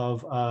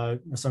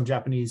some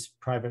Japanese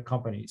private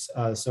companies.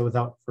 So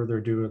without further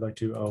ado, I'd like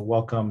to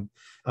welcome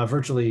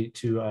virtually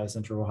to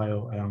Central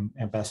Ohio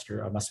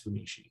Ambassador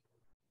Masafumi Ishii.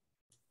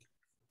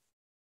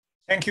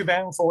 Thank you,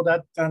 Ben, for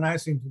that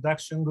nice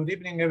introduction. Good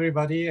evening,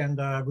 everybody, and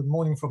good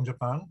morning from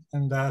Japan.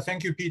 And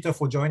thank you, Peter,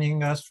 for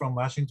joining us from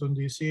Washington,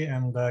 D.C.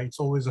 And it's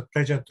always a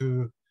pleasure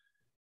to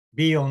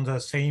be on the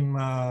same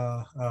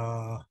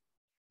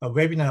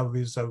webinar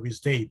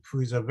with Dave, who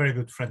is a very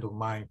good friend of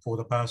mine for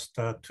the past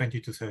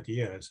 20 to 30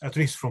 years, at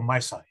least from my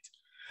side.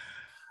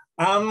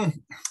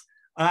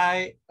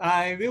 I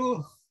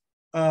will,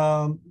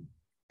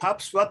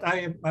 perhaps what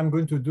I'm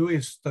going to do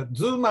is to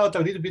zoom out a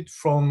little bit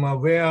from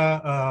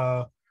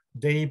where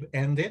Dave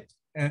ended,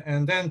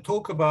 and then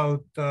talk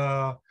about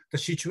the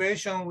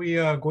situation we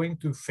are going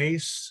to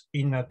face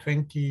in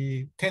 10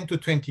 to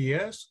 20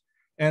 years.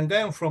 And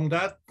then from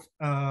that,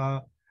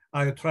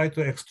 I try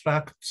to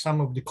extract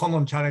some of the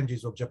common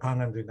challenges of Japan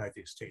and the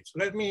United States.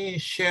 Let me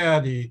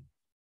share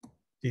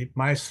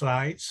my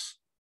slides.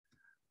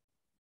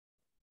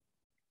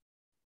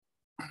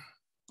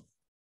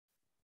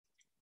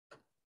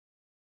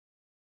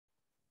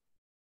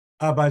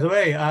 By the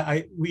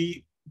way,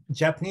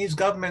 Japanese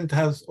government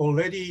has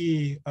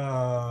already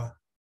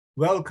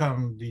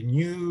welcomed the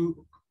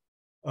new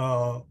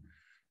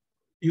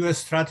US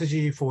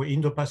strategy for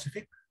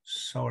Indo-Pacific.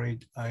 Sorry,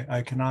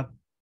 I cannot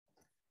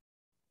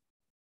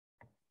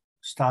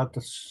start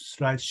the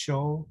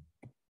slideshow.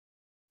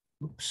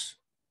 Oops.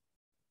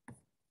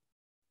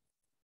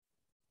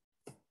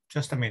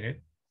 Just a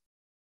minute.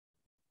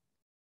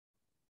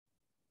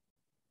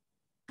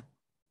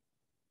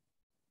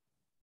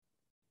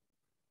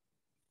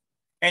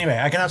 Anyway,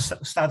 I cannot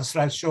start a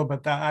slideshow,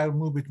 but I'll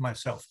move it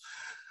myself.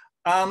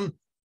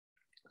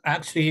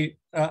 Actually,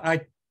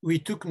 we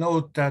took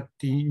note that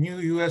the new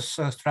US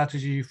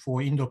strategy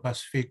for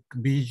Indo-Pacific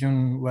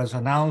region was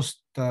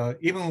announced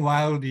even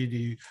while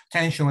the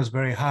tension was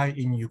very high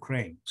in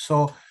Ukraine.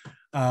 So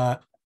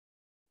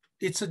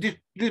it's a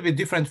little bit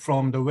different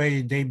from the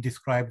way Dave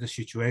described the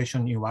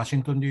situation in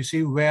Washington,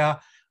 D.C., where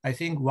I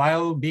think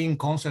while being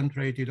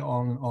concentrated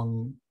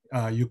on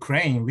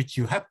Ukraine, which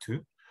you have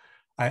to,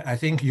 I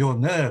think your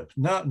nerve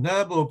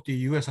of the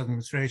US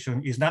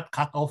administration is not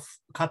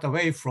cut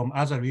away from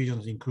other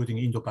regions, including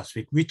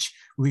Indo-Pacific, which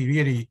we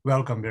really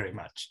welcome very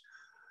much.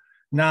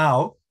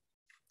 Now,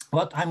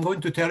 what I'm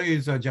going to tell you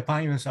is a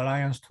Japan-US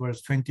alliance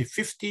towards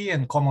 2050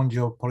 and common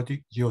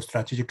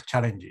geostrategic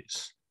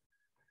challenges.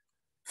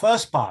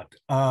 First part,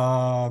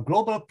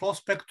 global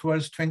prospect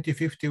towards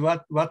 2050,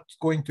 what's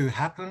going to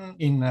happen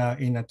in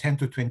 10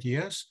 to 20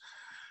 years?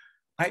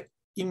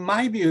 In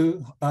my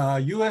view,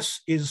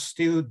 US is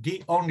still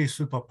the only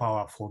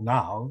superpower for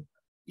now.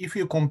 If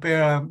you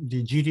compare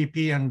the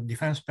GDP and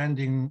defense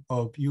spending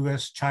of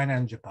US, China,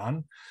 and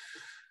Japan,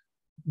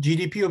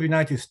 GDP of the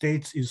United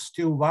States is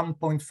still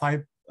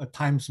 1.5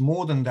 times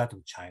more than that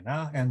of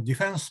China. And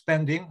defense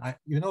spending,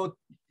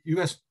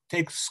 US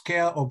takes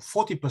care of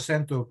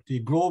 40% of the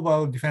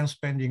global defense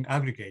spending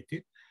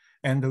aggregated,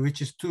 and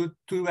which is two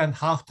and a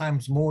half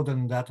times more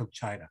than that of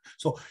China.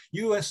 So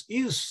US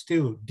is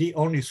still the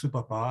only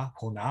superpower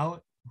for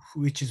now,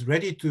 which is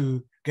ready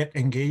to get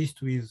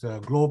engaged with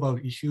global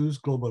issues,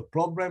 global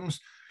problems.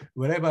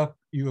 Wherever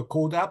you are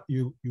called up,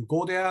 you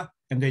go there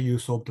and then you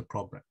solve the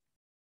problem.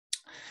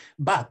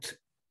 But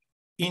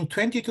in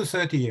 20 to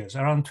 30 years,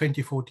 around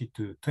 2040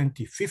 to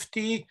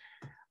 2050,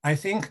 I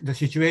think the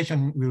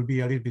situation will be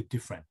a little bit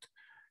different.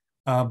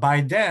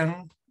 By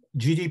then,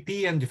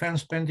 GDP and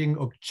defense spending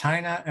of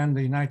China and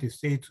the United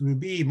States will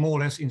be more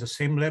or less in the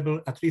same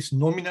level, at least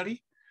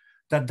nominally.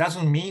 That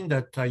doesn't mean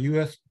that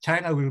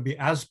China will be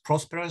as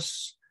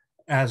prosperous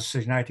as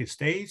the United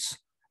States.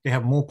 They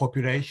have more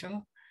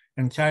population,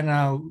 and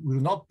China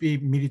will not be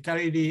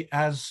militarily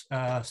as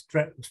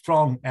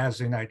strong as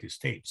the United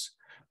States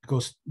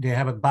because they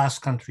have a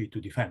vast country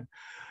to defend.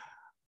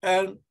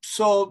 And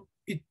so,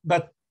 it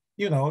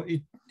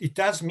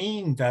does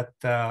mean that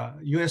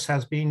US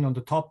has been on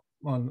the top,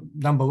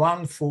 number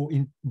one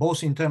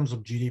both in terms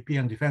of GDP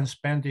and defense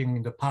spending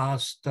in the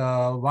past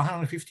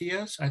 150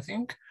 years, I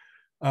think.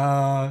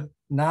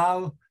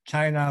 Now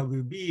China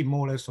will be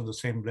more or less on the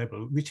same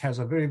level, which has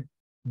a very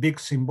big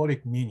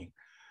symbolic meaning.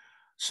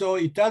 So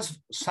it does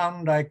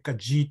sound like a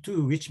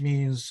G2, which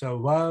means the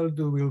world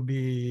will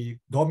be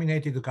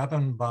dominated,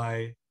 governed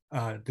by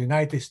the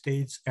United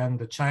States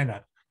and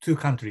China, two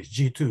countries,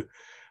 G2.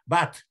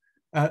 But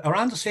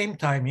around the same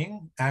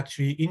timing,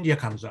 actually, India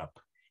comes up.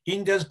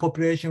 India's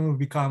population will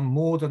become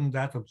more than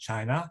that of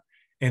China,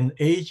 and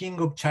aging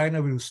of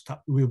China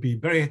will be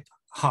very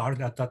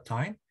hard at that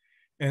time.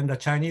 And the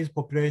Chinese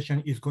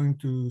population is going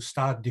to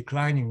start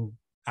declining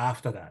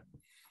after that.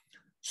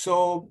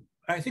 So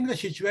I think the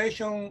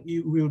situation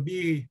will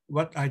be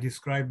what I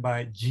described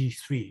by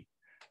G3,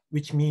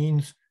 which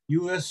means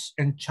US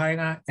and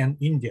China and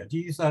India.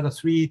 These are the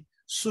three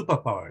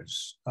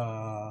superpowers,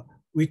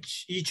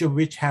 each of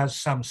which has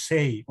some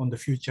say on the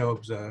future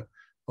of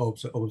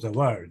the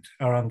world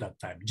around that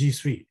time,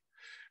 G3.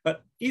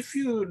 But if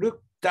you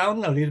look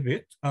down a little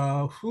bit,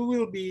 who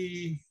will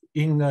be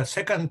in the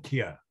second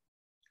tier?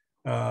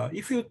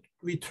 If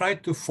we try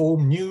to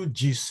form new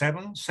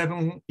G7,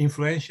 7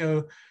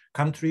 influential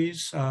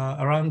countries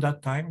around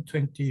that time,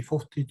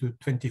 2040 to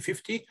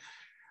 2050,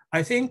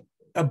 I think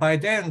by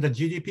then the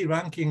GDP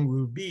ranking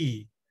will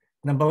be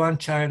number 1,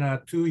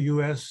 China, 2,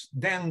 US,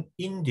 then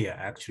India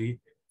actually,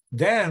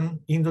 then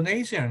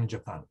Indonesia and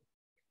Japan.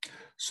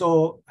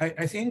 So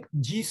I think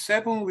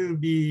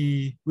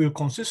G7 will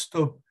consist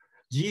of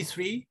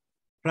G3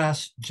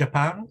 plus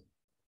Japan,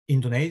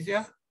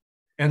 Indonesia,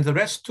 and the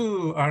rest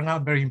two are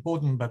not very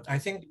important, but I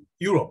think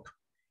Europe,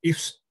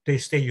 if they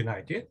stay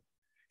united,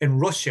 and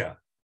Russia,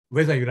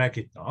 whether you like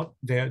it or not,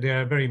 they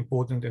are very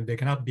important and they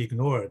cannot be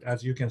ignored,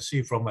 as you can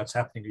see from what's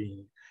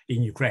happening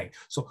in Ukraine.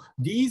 So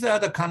these are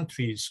the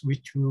countries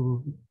which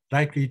will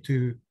likely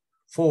to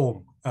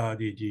form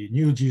the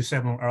new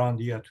G7 around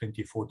the year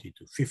 2040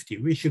 to 50.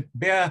 We should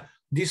bear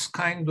this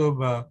kind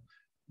of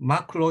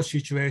macro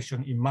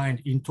situation in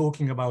mind in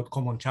talking about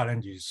common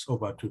challenges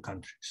of our two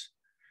countries.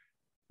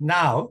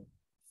 Now,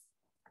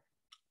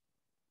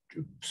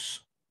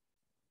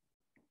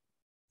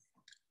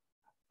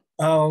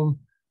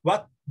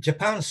 what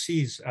Japan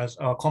sees as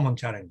our common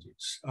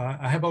challenges.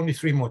 I have only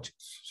three more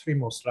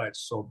slides,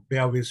 so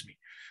bear with me.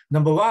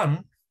 Number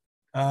 1,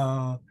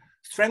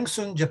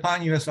 strengthen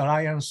Japan-US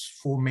alliance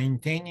for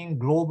maintaining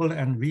global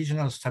and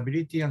regional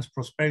stability and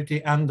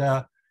prosperity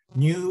under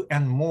new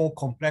and more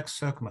complex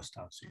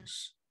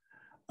circumstances.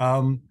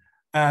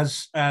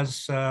 As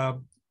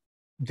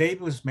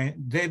Dave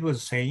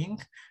was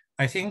saying,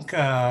 I think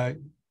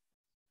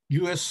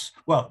US,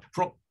 well,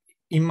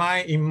 in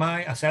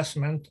my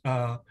assessment,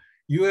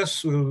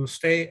 US will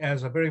stay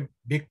as a very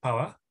big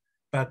power,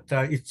 but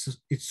its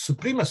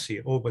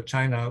supremacy over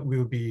China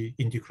will be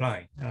in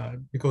decline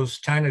because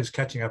China is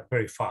catching up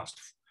very fast.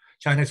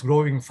 China is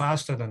growing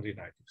faster than the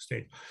United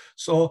States.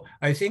 So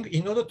I think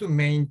in order to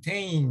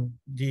maintain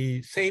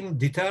the same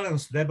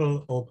deterrence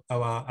level of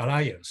our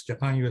alliance,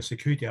 Japan-US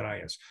Security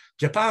Alliance,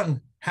 Japan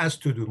has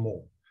to do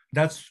more.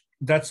 That's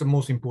the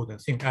most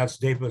important thing, as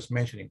Dave was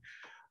mentioning.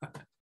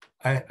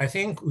 I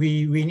think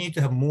we need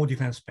to have more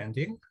defense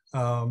spending.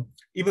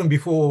 Even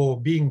before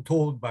being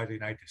told by the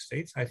United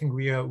States, I think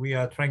we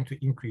are trying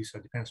to increase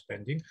our defense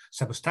spending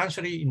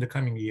substantially in the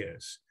coming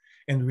years.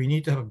 And we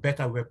need to have a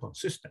better weapon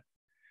system.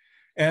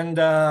 And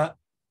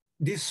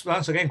this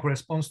once again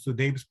corresponds to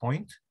Dave's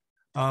point.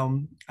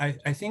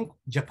 I think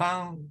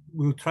Japan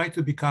will try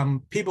to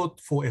become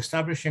pivot for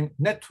establishing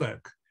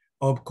network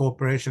of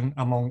cooperation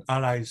among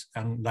allies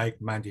and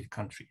like-minded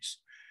countries.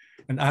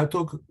 And I'll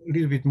talk a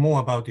little bit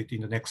more about it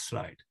in the next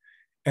slide.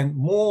 And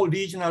more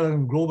regional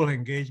and global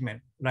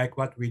engagement, like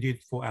what we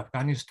did for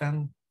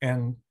Afghanistan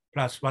and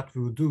plus what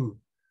we'll do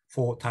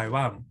for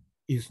Taiwan,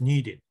 is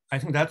needed. I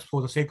think that's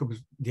for the sake of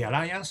the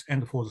alliance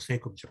and for the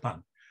sake of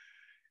Japan.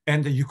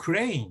 And the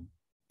Ukraine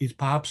is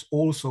perhaps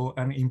also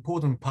an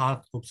important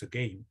part of the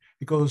game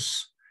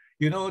because,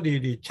 you know,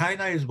 the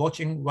China is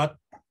watching what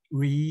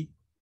we,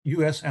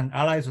 US and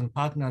allies and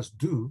partners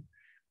do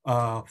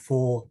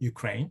for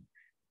Ukraine.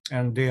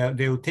 And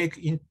they will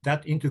take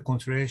that into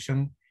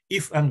consideration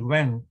if and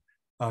when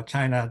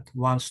China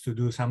wants to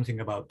do something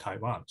about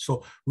Taiwan.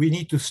 So we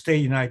need to stay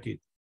united,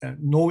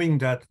 knowing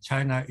that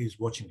China is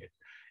watching it.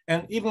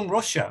 And even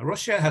Russia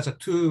has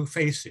two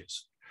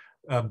faces,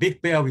 a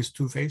big bear with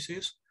two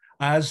faces.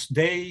 As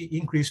they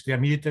increase their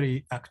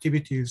military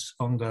activities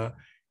on the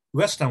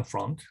Western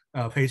Front,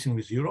 facing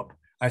with Europe,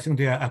 I think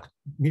their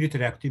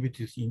military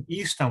activities in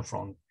Eastern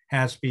Front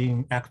has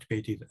been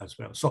activated as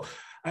well. So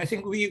I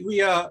think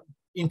we are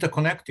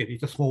interconnected.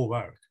 It's a small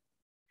world.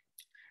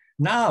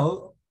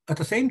 Now, at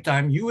the same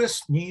time,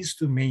 US needs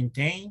to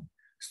maintain,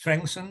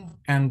 strengthen,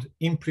 and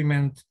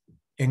implement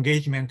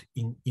engagement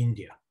in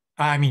India.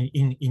 I mean,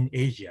 in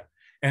Asia.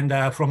 And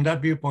from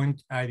that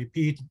viewpoint, I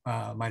repeat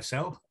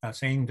myself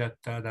saying that,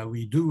 that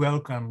we do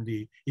welcome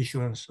the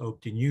issuance of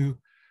the new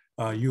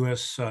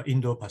US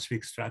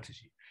Indo-Pacific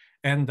strategy.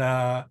 And,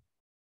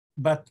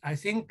 but I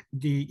think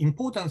the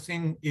important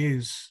thing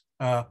is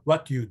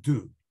what you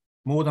do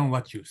more than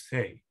what you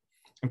say.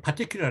 And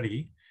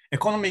particularly,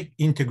 economic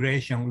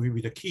integration will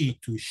be the key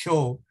to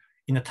show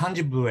in a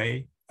tangible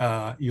way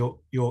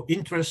your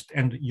interest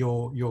and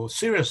your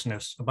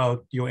seriousness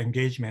about your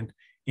engagement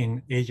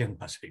in Asian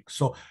Pacific.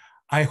 So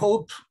I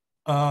hope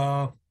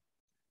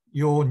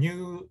your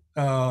new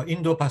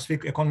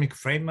Indo-Pacific economic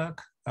framework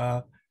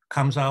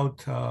comes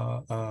out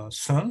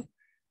soon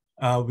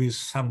with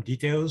some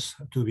details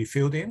to be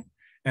filled in.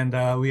 And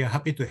we are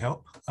happy to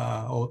help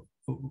or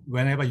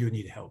whenever you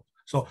need help.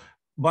 So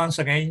once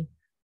again,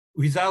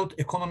 without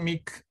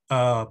economic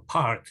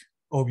part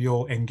of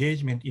your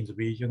engagement in the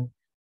region,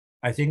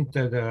 I think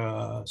that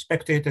the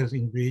spectators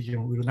in the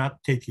region will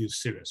not take you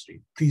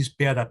seriously. Please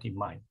bear that in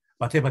mind.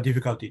 Whatever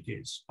difficult it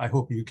is, I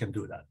hope you can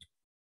do that.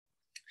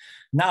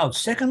 Now,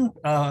 second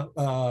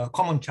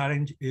common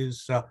challenge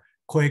is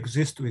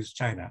coexist with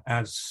China,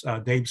 as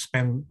Dave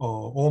spent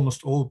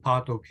almost all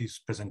part of his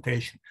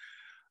presentation,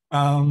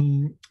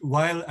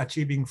 while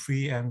achieving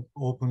free and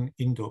open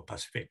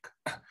Indo-Pacific.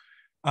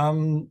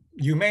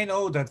 You may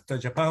know that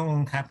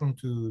Japan happened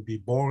to be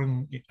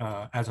born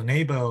as a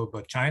neighbor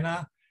of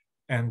China.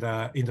 And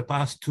in the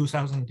past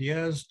 2,000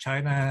 years,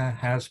 China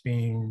has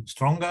been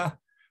stronger,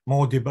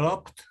 more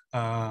developed,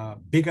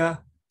 bigger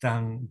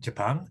than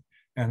Japan.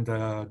 And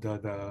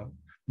the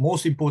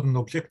most important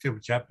objective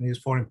of Japanese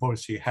foreign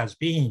policy has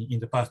been in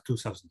the past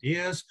 2,000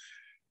 years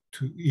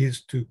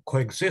is to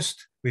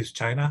coexist with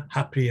China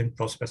happily and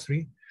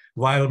prosperously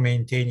while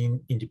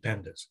maintaining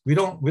independence. We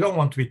don't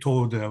want to be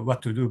told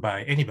what to do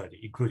by anybody,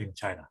 including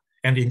China,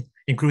 and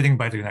including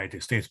by the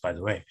United States, by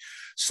the way.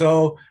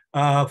 So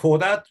for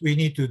that, we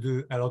need to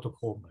do a lot of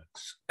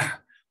homeworks.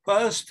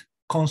 First,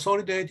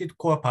 consolidated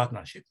core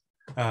partnership.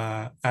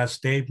 As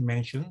Dave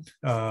mentioned,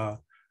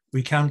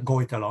 we can't go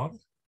it alone.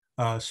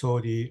 So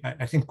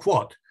I think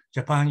Quad,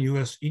 Japan,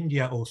 US,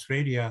 India,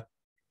 Australia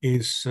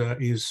is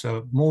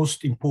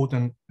most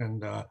important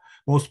and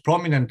most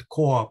prominent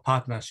core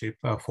partnership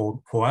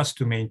for us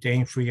to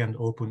maintain free and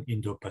open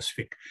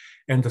Indo-Pacific.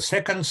 And the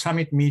second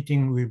summit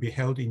meeting will be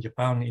held in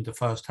Japan in the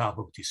first half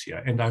of this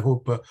year. And I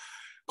hope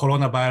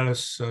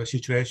coronavirus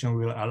situation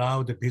will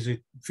allow the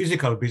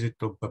physical visit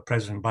of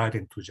President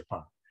Biden to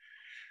Japan.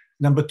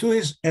 Number two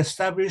is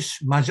establish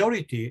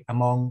majority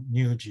among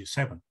new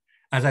G7.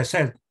 As I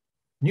said,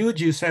 new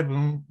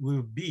G7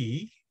 will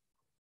be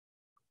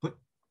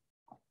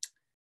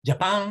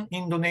Japan,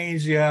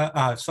 Indonesia,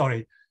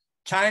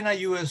 China,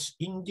 US,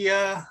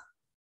 India,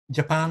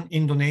 Japan,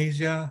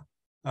 Indonesia,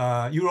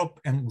 Europe,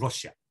 and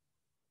Russia,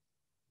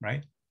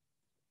 right?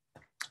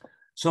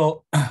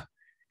 So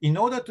in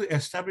order to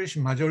establish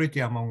majority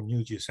among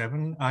new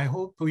G7, I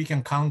hope we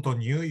can count on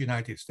you,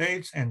 United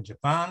States and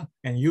Japan,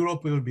 and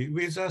Europe will be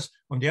with us.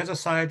 On the other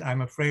side,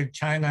 I'm afraid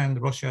China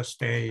and Russia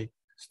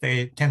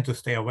tend to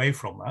stay away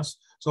from us.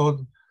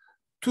 So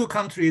two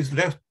countries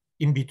left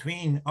in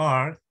between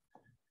are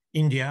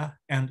India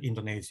and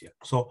Indonesia.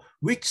 So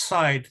which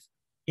side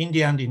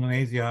India and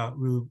Indonesia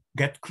will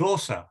get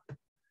closer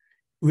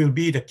will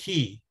be the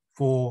key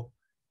for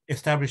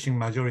establishing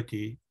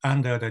majority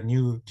under the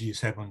new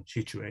G7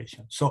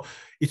 situation. So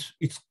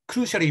it's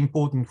crucially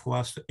important for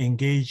us to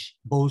engage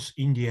both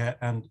India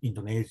and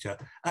Indonesia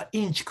an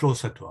inch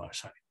closer to our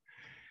side.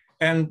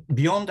 And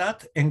beyond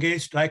that,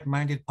 engage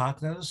like-minded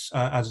partners,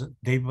 as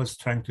Dave was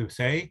trying to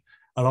say,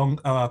 along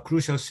our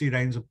crucial 3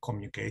 lanes of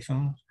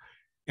communication.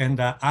 And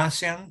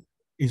ASEAN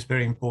is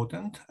very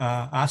important.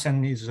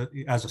 ASEAN is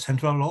as a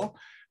central role,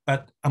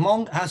 but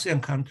among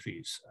ASEAN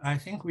countries, I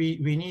think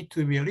we need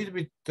to be a little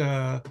bit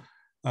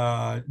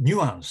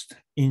nuanced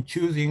in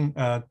choosing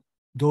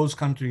those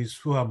countries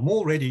who are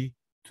more ready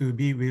to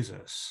be with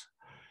us.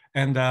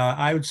 And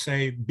I would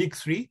say big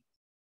 3,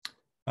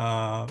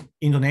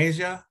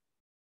 Indonesia,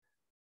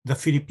 the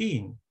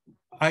Philippines.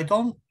 I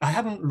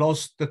haven't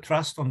lost the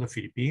trust on the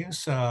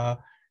Philippines.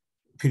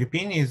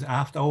 Philippines is,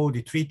 after all,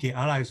 the treaty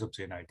allies of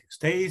the United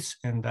States.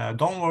 And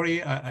don't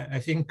worry, I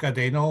think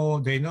they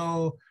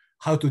know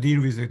how to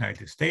deal with the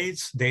United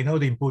States. They know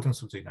the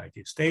importance of the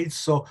United States.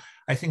 So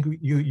I think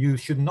you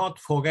should not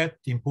forget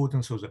the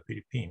importance of the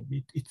Philippines.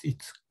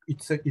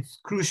 It's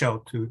crucial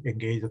to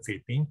engage the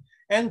Philippines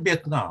and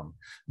Vietnam.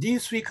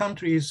 These 3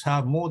 countries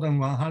have more than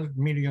 100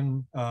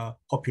 million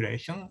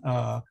population,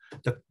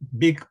 the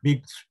big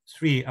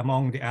 3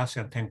 among the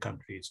ASEAN 10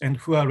 countries, and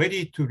who are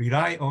ready to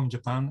rely on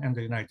Japan and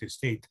the United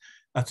States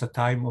at a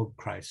time of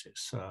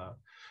crisis.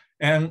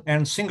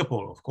 And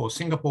Singapore, of course,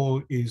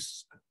 Singapore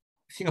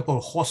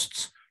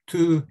hosts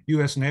 2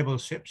 US naval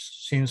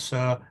ships since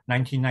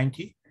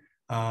 1990,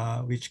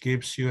 which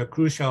gives you a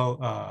crucial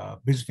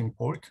visiting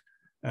port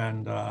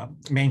and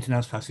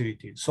maintenance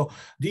facilities. So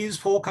these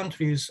 4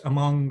 countries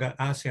among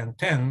ASEAN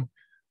 10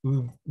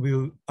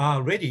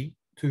 are ready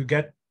to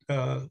get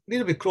a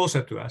little bit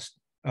closer to us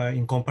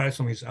in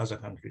comparison with other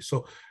countries.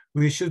 So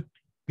we should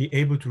be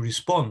able to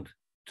respond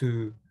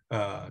to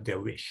their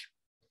wish.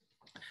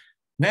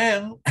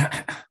 Then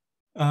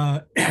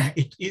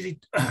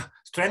it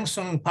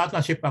strengthen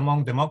partnership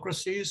among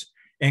democracies,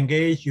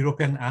 engage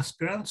European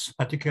aspirants,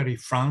 particularly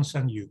France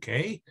and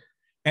UK,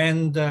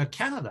 and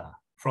Canada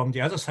from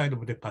the other side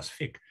of the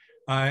Pacific.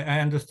 I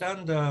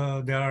understand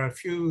there are a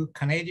few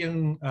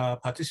Canadian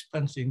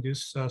participants in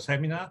this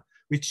seminar,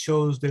 which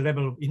shows the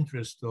level of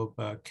interest of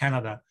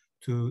Canada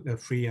to a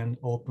free and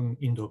open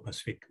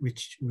Indo-Pacific,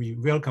 which we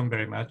welcome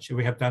very much.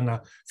 We have done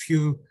a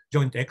few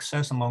joint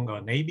exercises among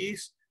our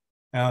navies.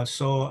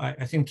 So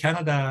I think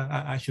Canada,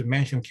 I should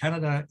mention,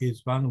 Canada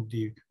is one of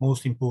the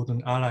most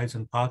important allies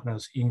and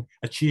partners in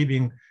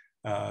achieving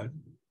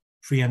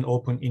free and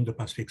open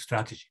Indo-Pacific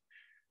strategy.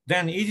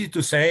 Then easy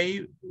to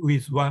say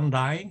with one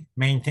line,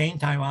 maintain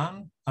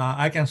Taiwan.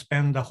 I can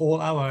spend the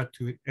whole hour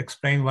to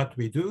explain what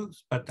we do,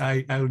 but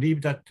I'll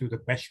leave that to the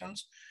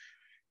questions.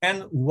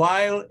 And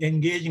while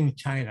engaging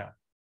China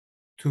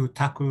to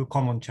tackle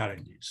common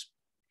challenges.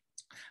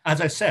 As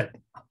I said,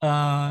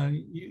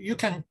 you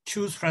can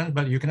choose friends,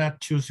 but you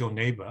cannot choose your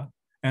neighbor.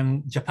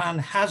 And Japan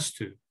has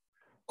to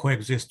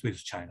coexist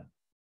with China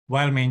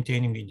while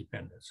maintaining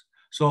independence.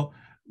 So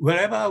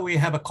wherever we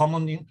have a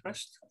common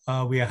interest,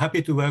 we are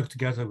happy to work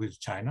together with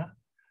China.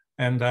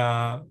 And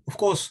of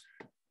course,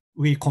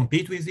 we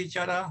compete with each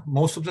other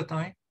most of the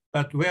time,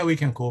 but where we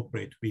can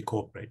cooperate, we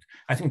cooperate.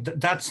 I think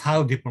that's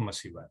how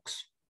diplomacy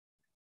works.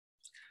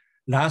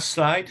 Last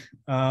slide.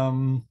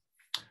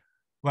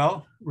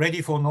 Well,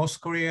 ready for North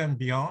Korea and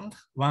beyond.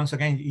 Once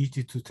again,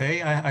 easy to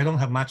say. I don't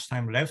have much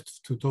time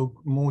left to talk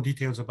more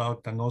details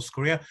about North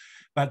Korea.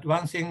 But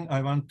one thing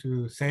I want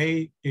to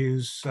say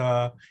is,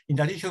 in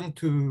addition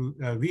to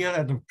real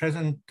and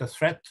present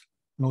threat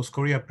North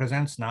Korea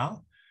presents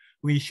now,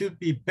 we should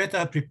be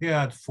better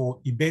prepared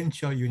for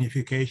eventual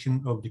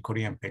unification of the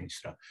Korean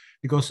Peninsula.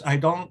 Because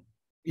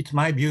it's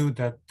my view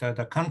that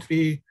the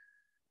country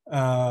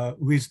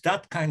with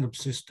that kind of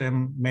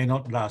system may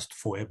not last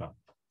forever.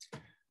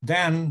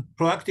 Then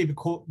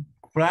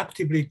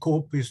proactively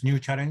cope with new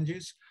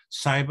challenges,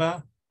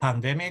 cyber,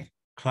 pandemic,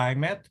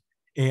 climate,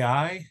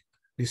 AI,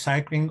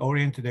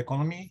 recycling-oriented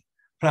economy,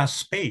 plus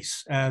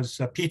space,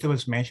 as Peter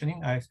was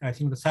mentioning. I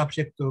think the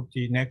subject of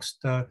the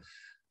next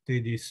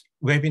this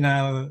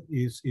webinar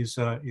is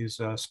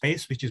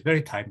space, which is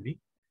very timely.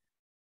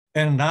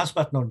 And last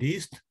but not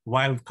least,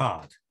 wild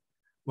card.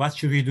 What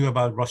should we do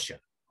about Russia?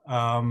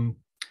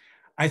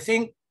 I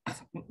think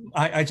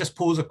I just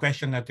pose a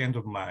question at the end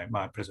of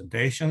my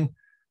presentation.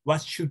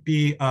 What should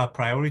be a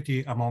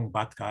priority among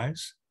bad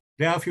guys?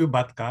 There are a few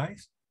bad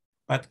guys,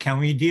 but can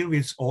we deal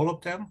with all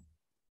of them?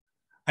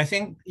 I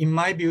think, in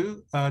my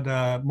view,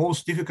 the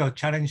most difficult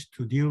challenge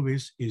to deal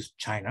with is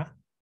China.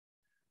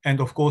 And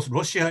of course,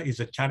 Russia is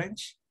a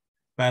challenge,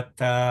 but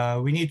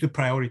we need to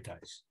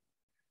prioritize.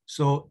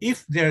 So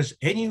if there's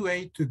any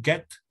way to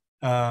get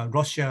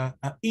Russia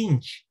an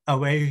inch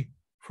away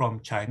from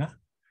China,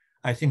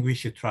 I think we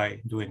should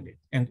try doing it.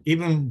 And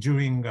even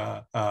during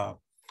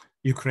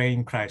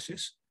Ukraine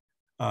crisis,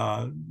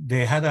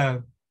 they had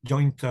a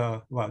joint,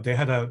 they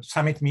had a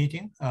summit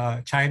meeting,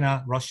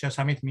 China-Russia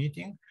summit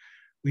meeting,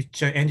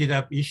 which ended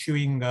up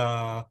issuing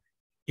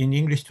in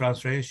English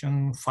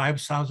translation,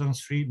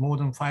 more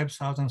than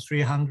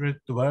 5,300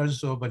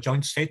 words of a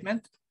joint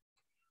statement.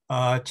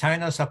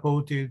 China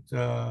supported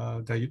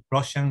the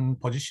Russian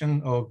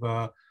position of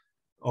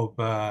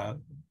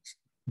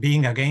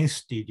being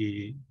against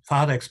the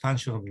further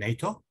expansion of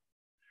NATO.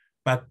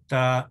 But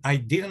I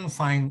didn't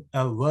find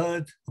a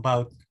word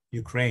about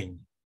Ukraine,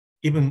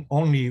 even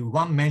only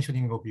one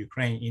mentioning of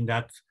Ukraine in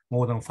that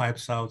more than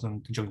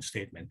 5,000 joint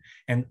statement.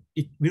 And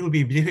it will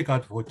be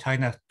difficult for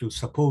China to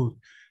support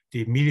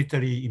the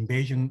military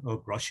invasion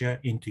of Russia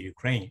into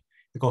Ukraine,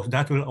 because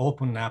that will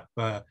open up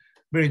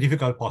very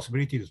difficult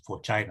possibilities for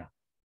China.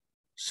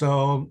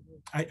 So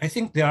I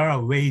think there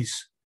are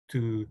ways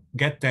to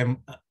get them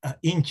an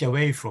inch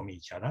away from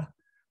each other.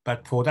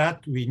 But for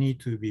that, we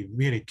need to be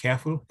really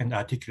careful and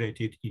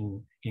articulated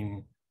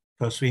in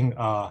pursuing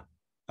our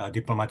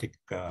diplomatic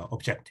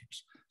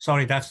objectives.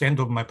 Sorry, that's the end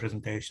of my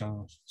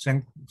presentation.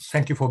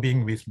 Thank you for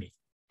being with me.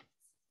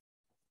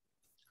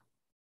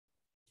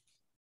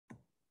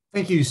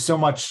 Thank you so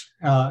much,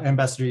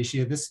 Ambassador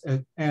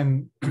Ishii.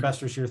 And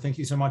Ambassador Shear, thank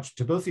you so much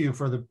to both of you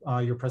for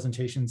your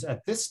presentations.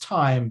 At this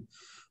time,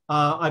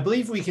 I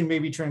believe we can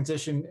maybe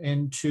transition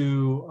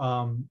into,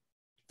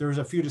 there's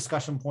a few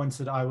discussion points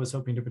that I was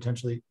hoping to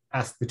potentially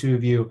ask the two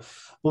of you,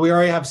 but we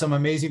already have some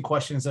amazing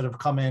questions that have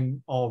come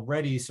in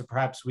already, so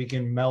perhaps we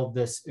can meld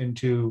this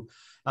into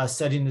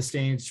setting the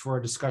stage for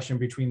a discussion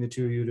between the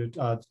two of you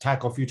to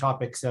tackle a few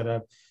topics that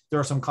there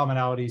are some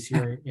commonalities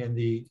here in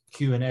the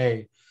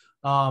Q&A.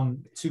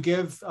 To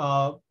give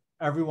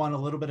everyone a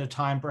little bit of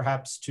time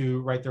perhaps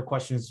to write their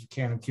questions as you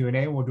can in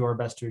Q&A, we'll do our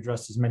best to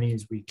address as many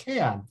as we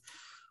can.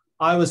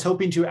 I was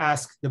hoping to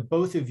ask the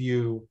both of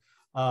you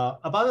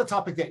about a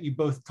topic that you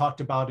both talked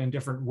about in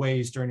different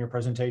ways during your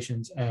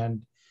presentations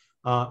and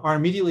are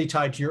immediately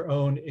tied to your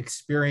own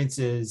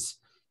experiences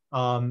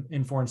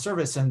in foreign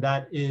service, and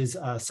that is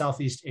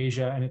Southeast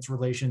Asia and its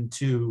relation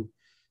to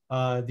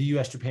the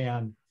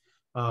US-Japan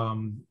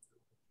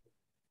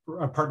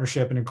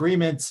partnership and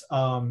agreements.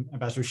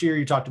 Ambassador Shear,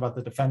 you talked about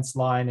the defense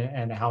line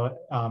and how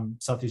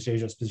Southeast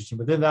Asia is positioned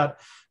within that.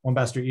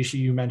 Ambassador Ishii,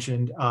 you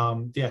mentioned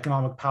the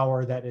economic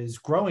power that is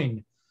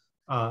growing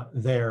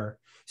there.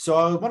 So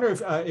I wonder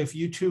if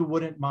you two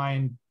wouldn't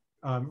mind,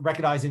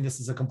 recognizing this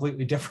is a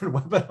completely different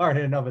webinar in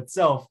and of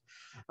itself,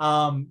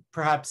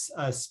 perhaps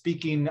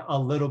speaking a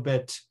little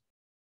bit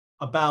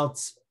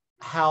about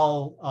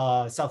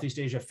how Southeast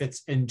Asia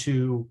fits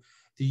into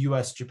the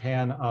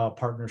US-Japan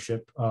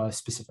partnership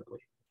specifically.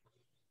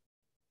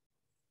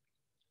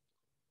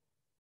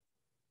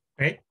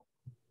 Okay.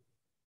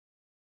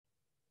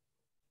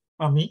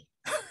 Me?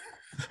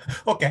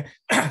 Okay.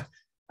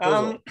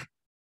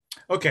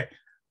 Okay.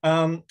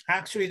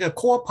 Actually, the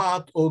core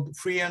part of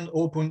free and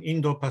open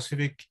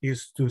Indo-Pacific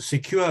is to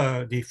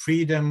secure the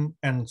freedom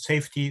and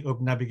safety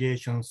of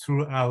navigation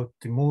throughout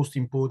the most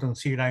important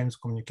sea lines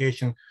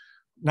communication,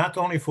 not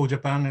only for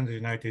Japan and the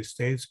United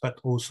States, but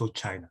also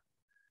China.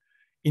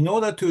 In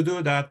order to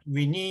do that,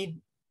 we need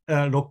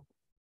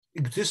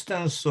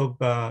existence of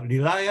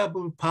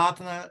reliable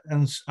partner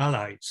and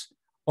allies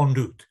en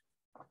route.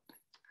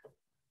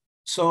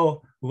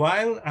 So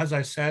while, as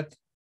I said,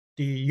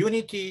 the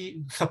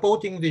unity,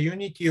 supporting the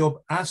unity of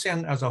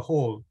ASEAN as a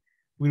whole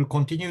will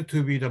continue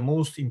to be the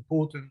most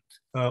important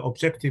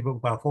objective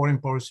of our foreign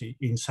policy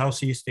in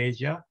Southeast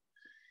Asia,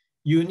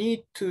 you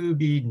need to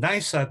be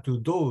nicer to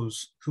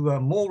those who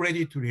are more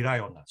ready to rely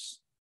on us.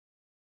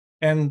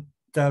 And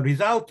the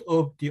result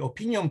of the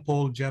opinion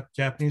poll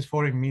Japanese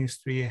Foreign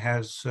Ministry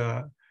has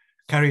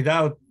carried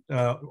out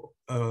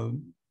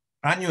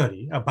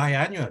biannually,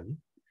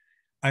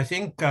 I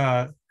think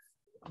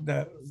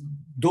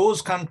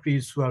those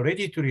countries who are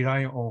ready to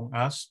rely on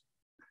us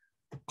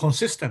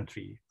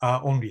consistently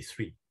are only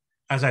three.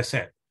 As I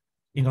said,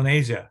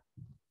 Indonesia,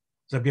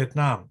 the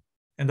Vietnam,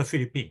 and the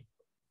Philippines.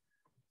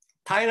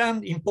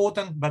 Thailand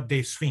important, but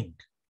they swing.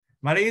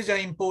 Malaysia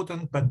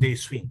important, but they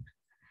swing.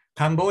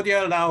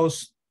 Cambodia,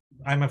 Laos,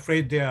 I'm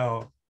afraid they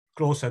are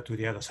closer to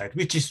the other side,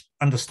 which is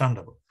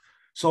understandable.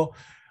 So,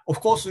 of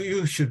course,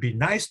 you should be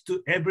nice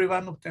to every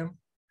one of them.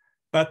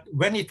 But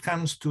when it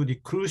comes to the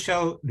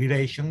crucial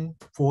relation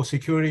for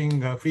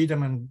securing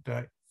freedom and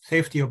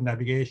safety of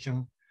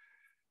navigation,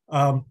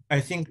 I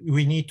think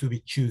we need to be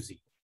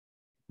choosy.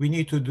 We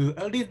need to do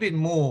a little bit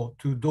more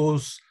to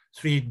those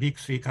big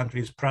three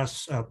countries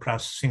plus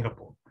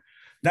Singapore.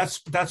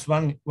 That's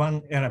one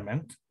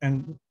element.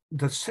 And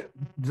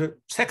the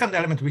second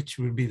element, which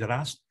will be the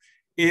last,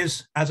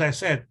 is, as I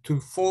said, to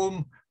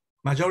form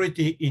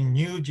majority in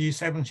new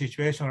G7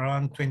 situation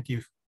around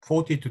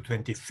 2040 to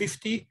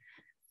 2050.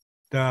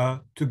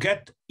 To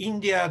get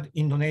India,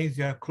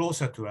 Indonesia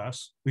closer to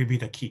us will be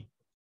the key.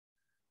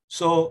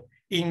 So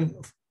in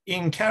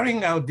in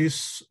carrying out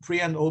this free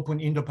and open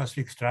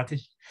Indo-Pacific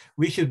strategy,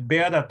 we should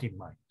bear that in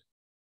mind.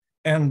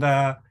 And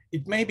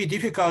it may be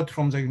difficult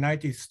from the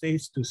United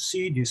States to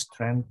see this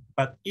trend,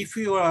 but if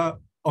you are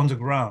on the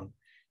ground,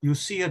 you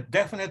see a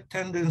definite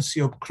tendency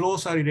of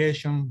closer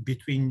relation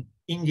between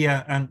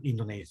India and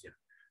Indonesia.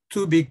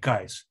 Two big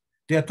guys,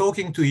 they are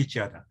talking to each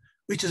other,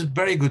 which is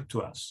very good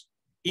to us.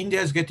 India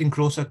is getting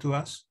closer to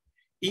us.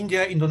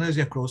 India,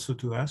 Indonesia closer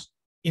to us.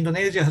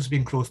 Indonesia has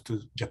been close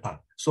to Japan.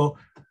 So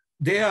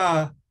they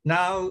are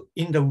now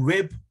in the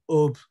web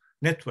of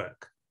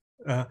network,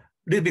 a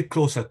little bit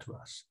closer to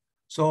us.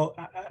 So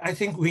I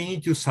think we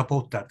need to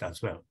support that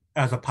as well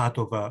as a part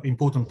of an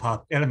important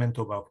element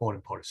of our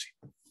foreign policy.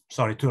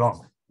 Sorry, too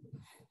long.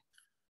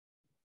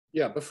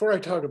 Yeah, before I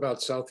talk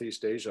about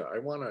Southeast Asia, I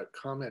want to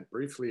comment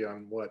briefly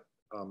on what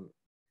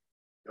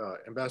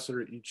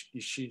Ambassador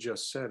Ishii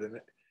just said. And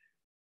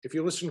if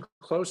you listen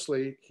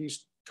closely,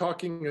 he's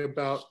talking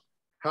about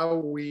how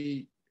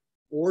we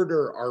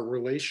order our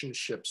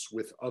relationships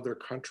with other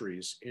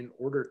countries in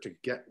order to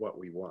get what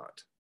we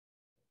want,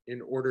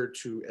 in order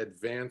to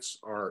advance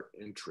our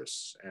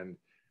interests. And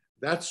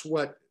that's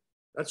what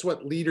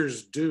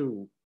leaders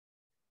do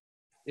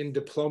in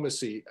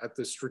diplomacy at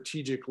the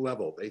strategic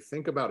level. They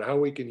think about how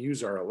we can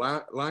use our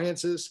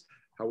alliances,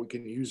 how we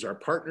can use our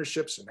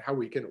partnerships, and how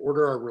we can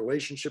order our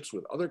relationships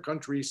with other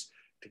countries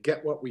to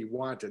get what we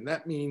want. And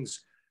that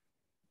means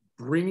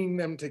bringing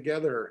them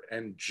together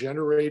and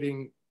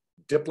generating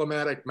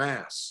diplomatic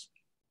mass.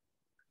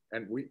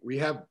 And we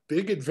have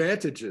big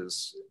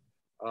advantages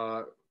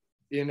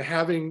in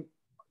having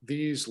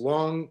these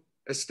long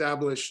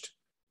established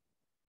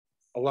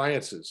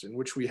alliances in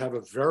which we have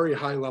a very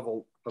high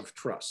level of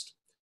trust.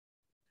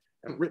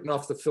 I haven't written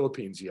off the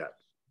Philippines yet.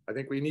 I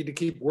think we need to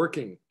keep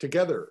working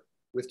together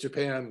with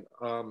Japan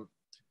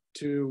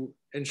to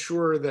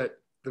ensure that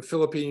the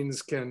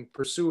Philippines can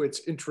pursue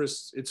its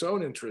interests, its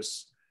own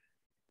interests,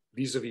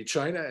 vis-a-vis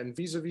China and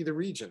vis-a-vis the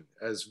region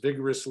as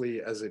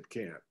vigorously as it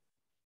can.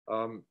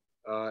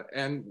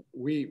 And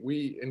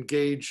we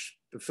engage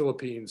the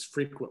Philippines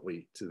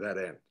frequently to that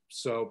end.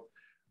 So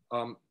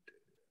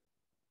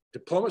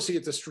diplomacy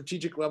at the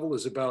strategic level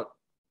is about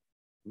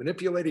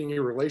manipulating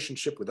your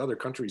relationship with other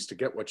countries to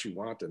get what you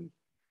want. And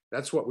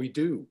that's what we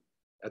do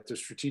at the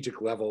strategic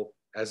level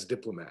as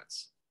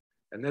diplomats.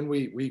 And then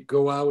we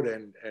go out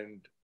and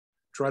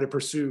try to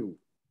pursue,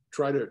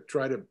 try to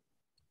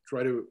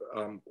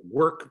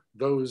work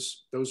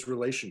those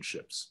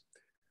relationships.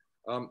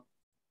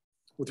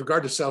 With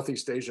regard to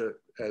Southeast Asia,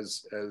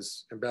 as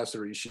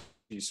Ambassador Ishii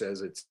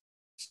says,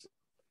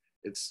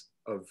 it's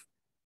of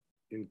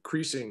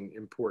increasing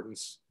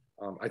importance.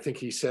 I think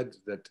he said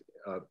that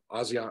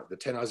ASEAN, the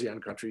 10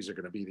 ASEAN countries are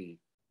going to be the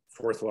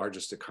fourth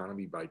largest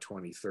economy by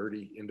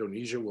 2030.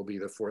 Indonesia will be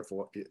the fourth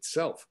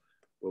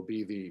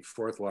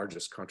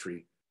largest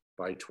country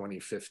by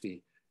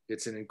 2050.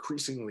 It's an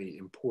increasingly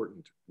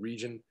important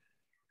region.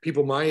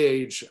 People my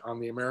age on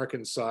the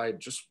American side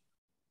just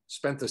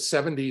spent the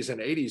 70s and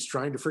 80s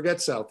trying to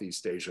forget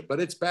Southeast Asia, but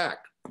it's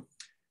back.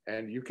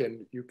 And you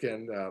can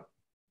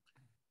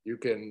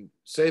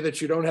say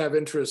that you don't have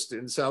interest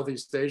in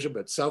Southeast Asia,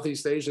 but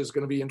Southeast Asia is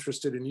going to be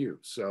interested in you.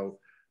 So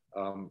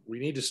we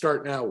need to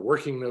start now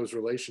working those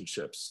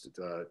relationships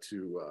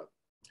to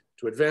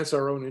advance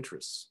our own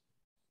interests.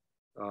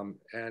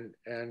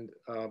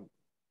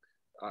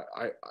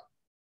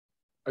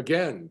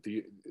 Again,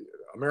 the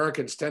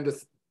Americans tend to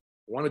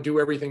want to do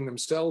everything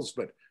themselves,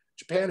 but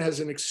Japan has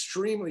an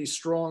extremely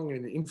strong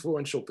and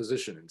influential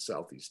position in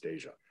Southeast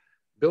Asia,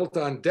 built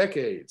on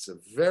decades of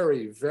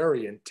very,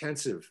 very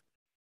intensive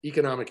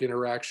economic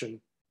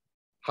interaction,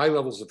 high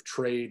levels of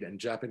trade and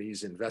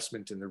Japanese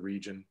investment in the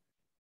region.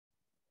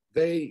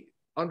 They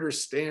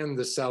understand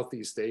the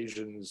Southeast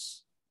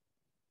Asians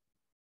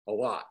a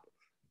lot.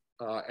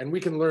 And we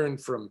can learn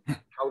from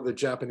how the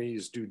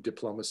Japanese do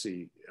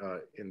diplomacy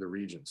in the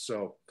region.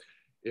 So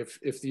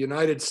if the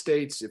United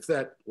States, if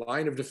that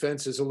line of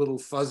defense is a little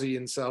fuzzy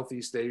in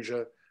Southeast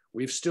Asia,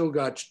 we've still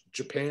got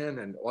Japan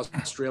and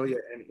Australia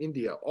and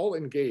India all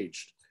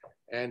engaged.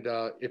 And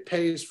it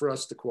pays for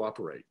us to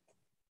cooperate.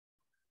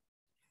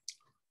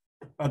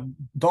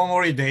 Don't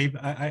worry, Dave.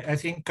 I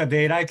think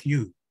they like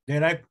you. They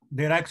like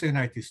the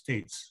United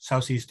States,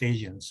 Southeast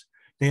Asians.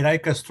 They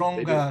like a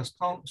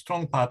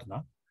strong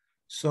partner.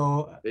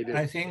 So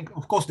I think,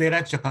 of course, they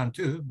like Japan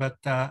too, but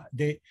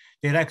they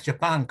like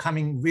Japan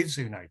coming with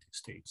the United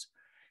States.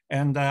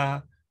 And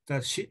the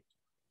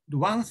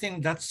one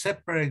thing that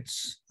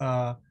separates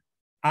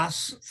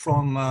us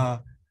from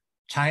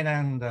China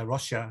and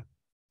Russia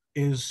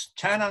is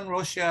China and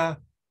Russia,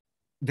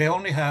 they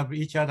only have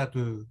each other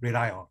to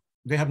rely on.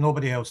 They have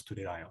nobody else to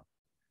rely on.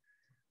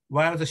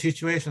 While the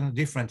situation is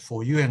different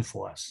for you and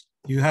for us.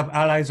 You have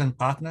allies and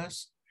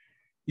partners.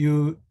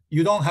 You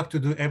don't have to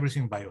do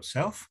everything by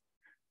yourself.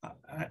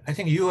 I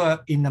think you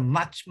are in a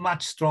much,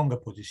 much stronger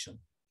position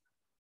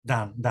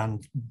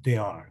than they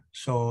are.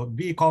 So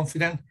be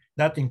confident.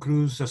 That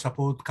includes the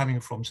support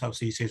coming from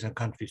Southeast Asian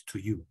countries to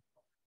you.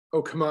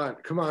 Oh, come on,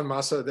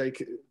 Masa.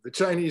 The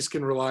Chinese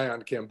can rely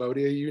on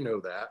Cambodia. You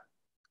know that.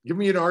 Give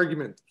me an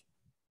argument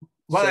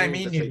what I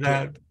mean is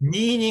that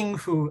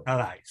meaningful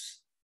allies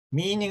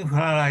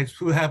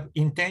who have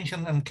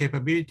intention and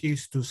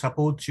capabilities to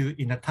support you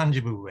in a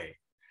tangible way.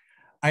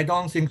 I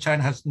don't think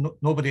China has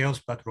nobody else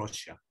but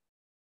Russia.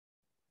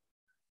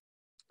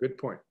 Good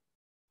point.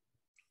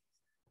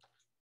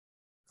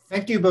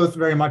 Thank you both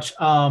very much.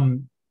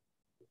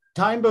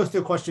 Tying both to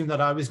a question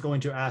that I was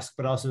going to ask,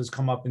 but also has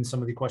come up in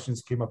some of the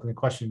questions that came up in the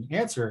question and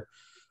answer,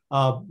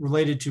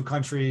 related to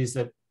countries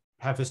that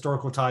have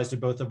historical ties to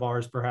both of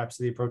ours. Perhaps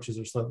the approaches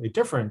are slightly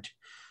different.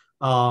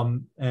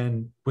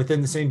 And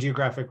within the same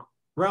geographic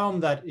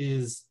realm, that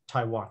is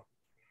Taiwan.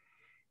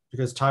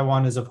 Because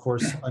Taiwan is, of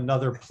course,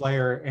 another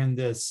player in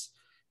this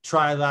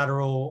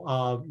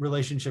trilateral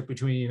relationship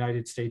between the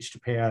United States,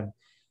 Japan,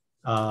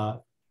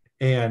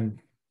 and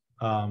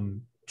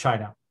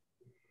China.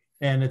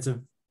 And it's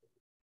a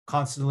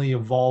constantly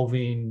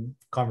evolving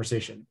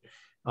conversation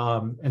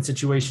and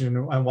situation.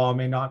 And while it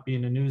may not be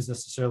in the news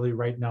necessarily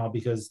right now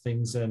because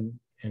things in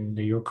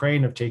the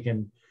Ukraine have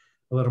taken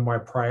a little more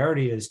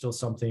priority, is still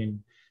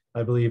something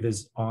I believe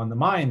is on the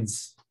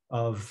minds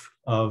of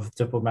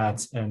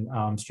diplomats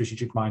and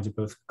strategic minds of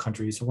both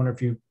countries. I wonder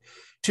if you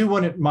two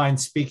wouldn't mind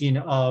speaking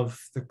of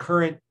the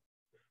current,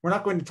 we're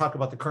not going to talk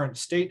about the current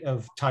state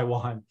of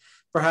Taiwan,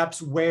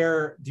 perhaps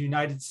where the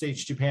United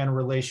States-Japan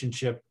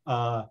relationship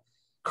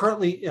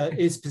currently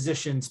is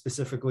positioned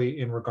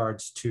specifically in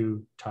regards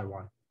to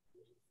Taiwan.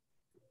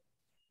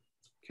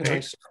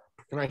 Can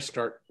I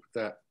start with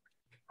that?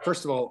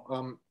 First of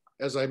all,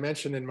 as I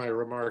mentioned in my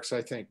remarks,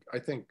 I think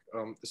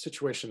the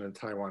situation in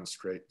Taiwan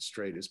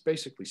Strait is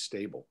basically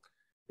stable.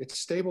 It's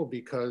stable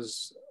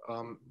because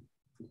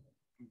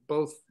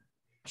both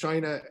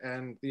China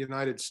and the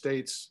United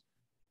States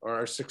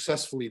are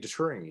successfully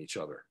deterring each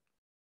other.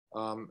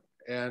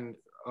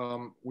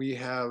 We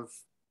have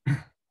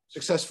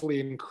successfully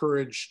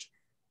encouraged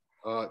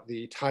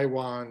the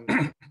Taiwan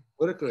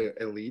political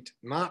elite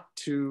not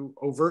to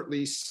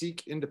overtly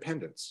seek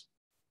independence.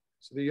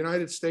 So the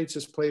United States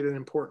has played an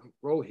important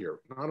role here,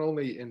 not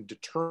only in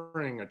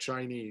deterring a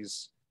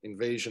Chinese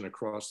invasion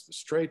across the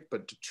strait,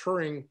 but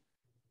deterring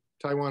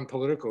Taiwan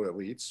political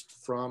elites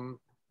from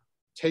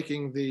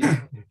taking the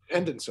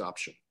independence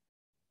option.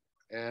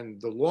 And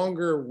the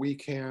longer we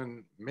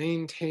can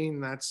maintain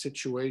that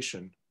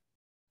situation,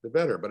 the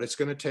better. But it's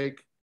going to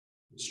take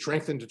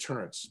strength and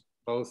deterrence,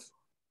 both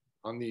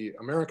on the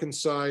American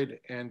side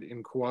and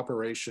in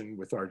cooperation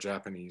with our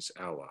Japanese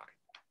ally.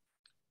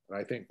 And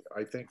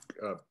I think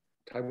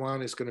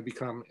Taiwan is going to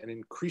become an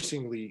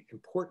increasingly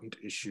important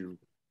issue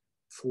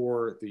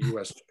for the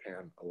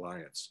US-Japan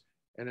alliance.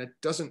 And it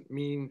doesn't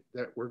mean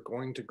that we're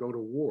going to go to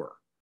war,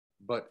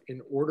 but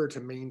in order to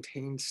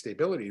maintain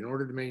stability, in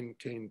order to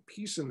maintain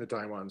peace in the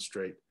Taiwan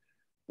Strait,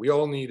 we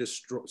all need a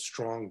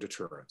strong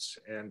deterrence.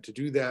 And to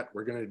do that,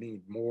 we're going to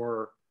need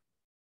more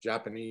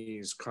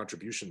Japanese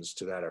contributions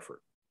to that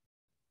effort.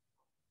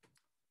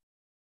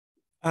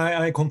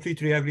 I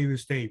completely agree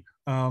with Dave.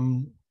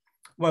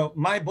 Well,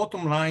 my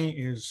bottom line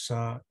is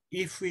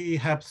if we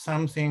have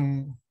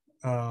something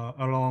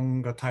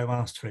along the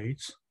Taiwan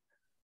Straits,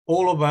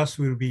 all of us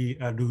will be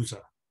a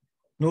loser.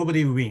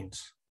 Nobody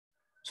wins.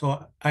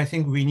 So I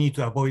think we need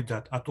to avoid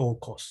that at all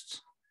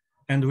costs.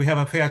 And we have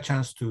a fair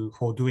chance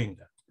for doing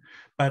that.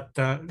 But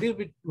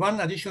one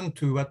addition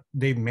to what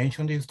Dave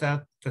mentioned is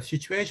that the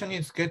situation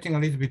is getting a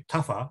little bit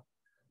tougher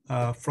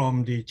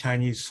from the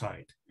Chinese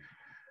side.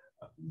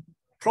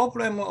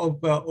 Problem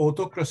of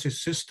autocracy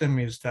system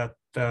is that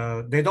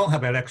they don't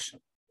have election.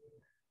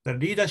 The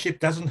leadership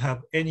doesn't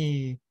have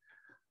any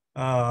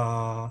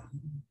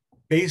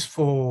base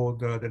for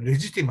the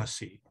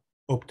legitimacy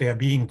of their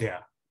being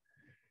there.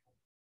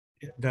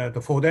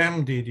 For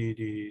them,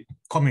 the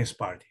Communist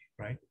Party,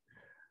 right?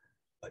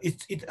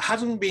 It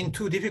hasn't been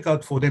too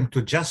difficult for them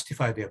to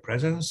justify their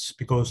presence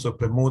because of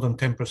the more than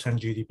 10%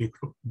 GDP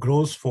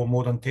growth for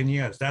more than 10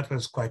 years. That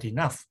was quite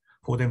enough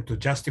for them to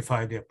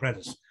justify their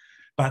presence.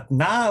 But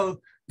now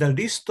the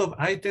list of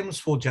items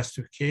for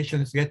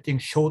justification is getting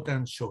shorter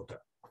and shorter.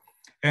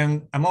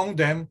 And among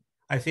them,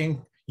 I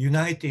think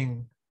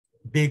uniting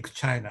big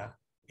China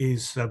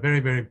is a very,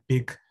 very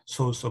big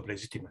source of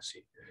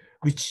legitimacy,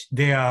 which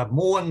they are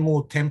more and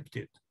more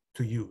tempted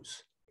to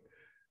use.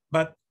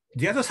 But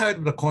the other side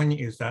of the coin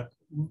is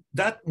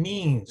that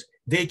means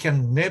they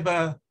can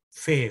never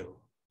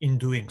fail in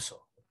doing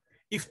so.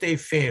 If they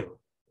fail,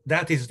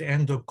 that is the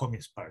end of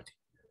Communist Party.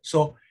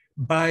 So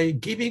by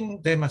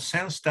giving them a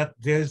sense that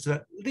there's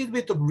a little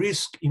bit of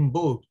risk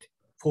involved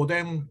for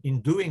them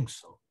in doing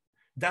so,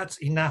 that's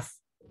enough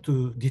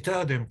to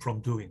deter them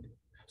from doing it.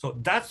 So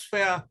that's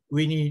where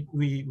we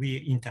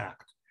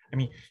interact. I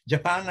mean,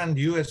 Japan and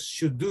the US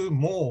should do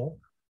more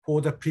for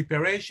the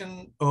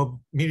preparation of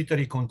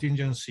military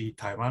contingency in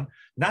Taiwan,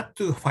 not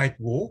to fight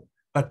war,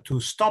 but to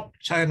stop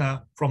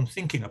China from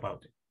thinking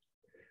about it.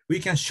 We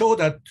can show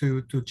that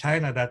to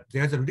China that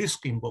there's a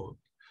risk involved.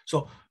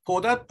 So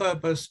for that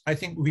purpose, I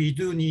think we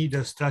do need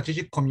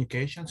strategic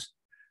communications,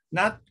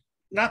 not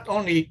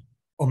only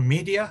on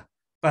media,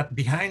 but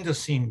behind the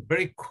scene,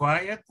 very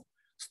quiet,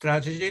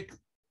 strategic,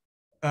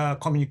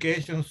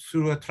 communications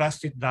through a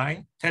trusted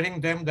line,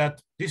 telling them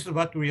that this is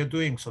what we are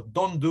doing, so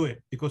don't do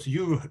it because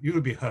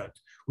you'll be hurt.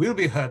 We'll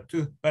be hurt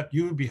too, but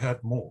you'll be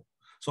hurt more.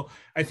 So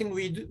I think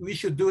we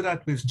should do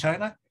that with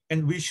China,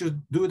 and we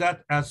should do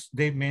that, as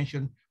Dave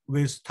mentioned,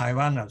 with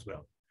Taiwan as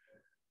well.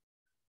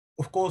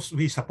 Of course,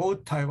 we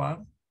support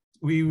Taiwan.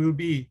 We will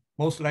be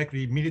most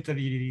likely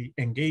militarily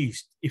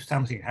engaged if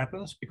something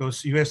happens,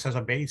 because US has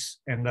a base,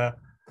 and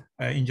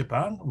in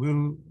Japan,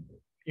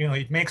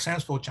 it makes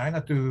sense for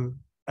China to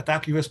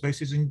attack US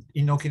bases in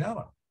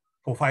Okinawa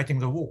for fighting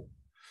the war.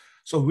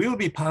 So we'll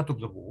be part of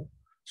the war.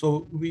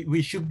 So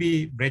we should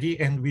be ready,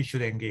 and we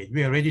should engage.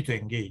 We are ready to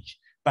engage,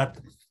 but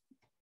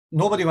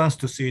nobody wants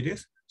to see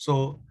this.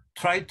 So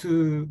try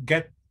to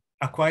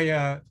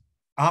acquire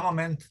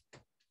armament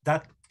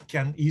that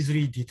can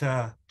easily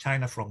deter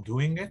China from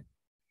doing it,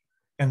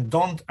 and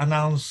don't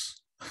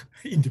announce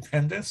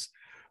independence,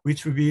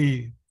 which will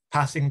be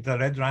passing the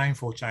red line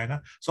for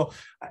China. So,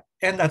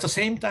 and at the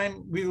same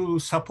time, we will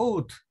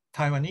support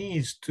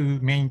Taiwanese to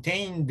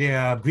maintain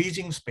their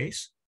breathing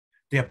space,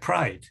 their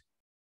pride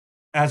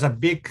as a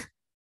big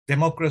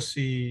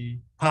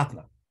democracy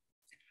partner.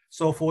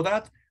 So for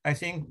that, I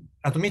think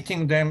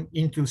admitting them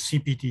into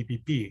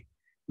CPTPP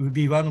will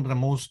be one of the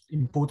most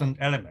important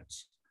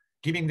elements,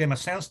 giving them a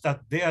sense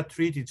that they are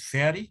treated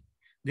fairly,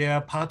 they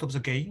are part of the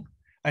game.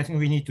 I think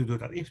we need to do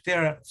that. If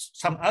there are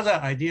some other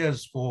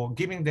ideas for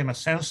giving them a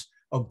sense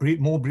of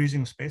more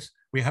breathing space,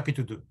 we're happy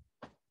to do.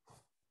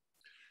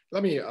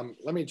 Let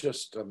me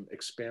just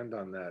expand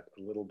on that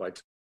a little by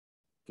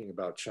talking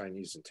about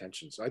Chinese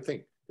intentions. I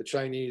think the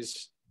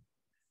Chinese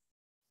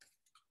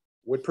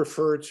would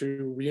prefer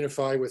to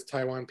reunify with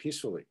Taiwan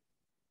peacefully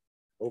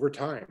over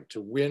time,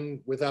 to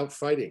win without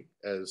fighting,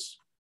 as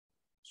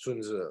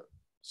Sun Tzu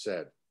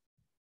said.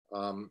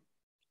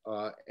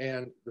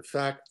 And the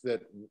fact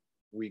that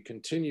we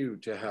continue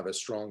to have a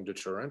strong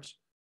deterrent,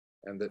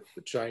 and that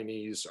the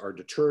Chinese are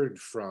deterred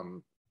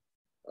from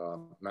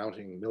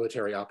mounting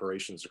military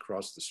operations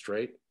across the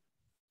strait,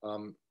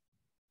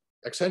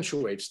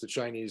 accentuates the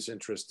Chinese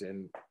interest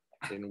in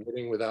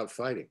winning without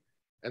fighting.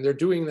 And they're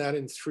doing that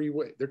in three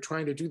ways. They're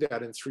trying to do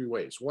that in three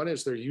ways. One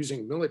is they're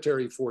using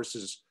military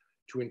forces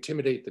to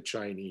intimidate the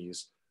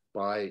Chinese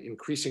by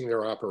increasing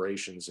their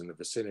operations in the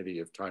vicinity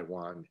of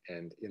Taiwan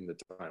and in the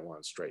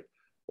Taiwan Strait.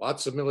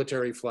 Lots of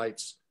military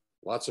flights,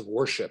 lots of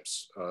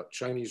warships,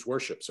 Chinese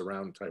warships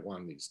around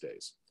Taiwan these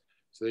days.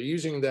 So they're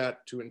using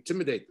that to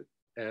intimidate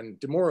and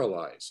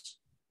demoralize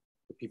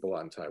the people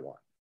on Taiwan.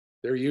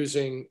 They're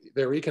using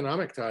their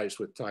economic ties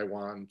with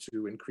Taiwan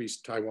to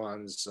increase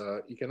Taiwan's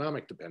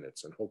economic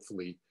dependence, and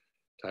hopefully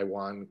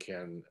Taiwan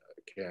can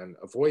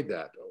avoid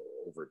that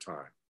over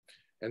time.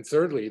 And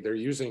thirdly, they're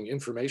using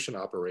information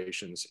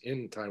operations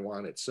in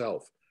Taiwan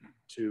itself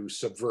to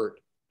subvert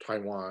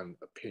Taiwan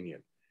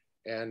opinion.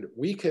 And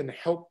we can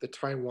help the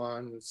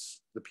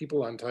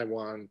people on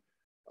Taiwan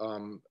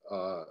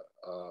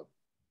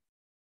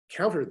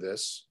counter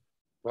this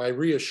by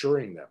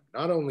reassuring them,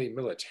 not only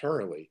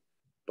militarily,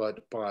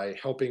 but by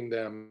helping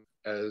them,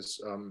 as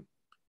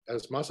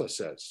Masa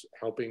says,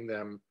 helping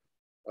them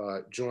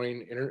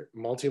join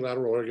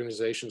multilateral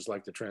organizations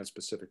like the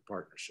Trans-Pacific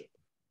Partnership,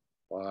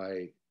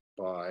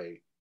 by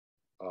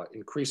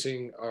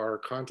increasing our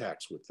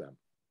contacts with them.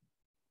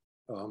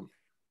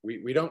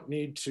 We don't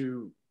need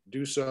to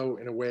do so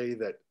in a way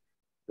that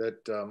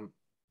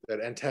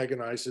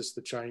antagonizes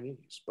the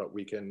Chinese, but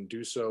we can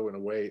do so in a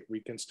way,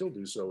 we can still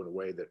do so in a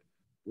way that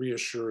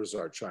reassures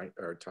our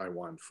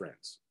Taiwan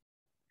friends.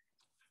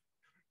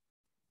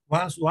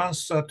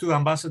 Once two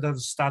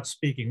ambassadors start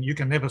speaking, you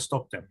can never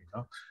stop them.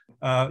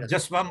 Yes.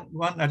 Just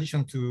one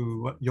addition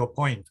to your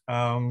point.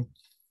 Time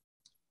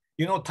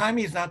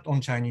is not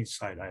on Chinese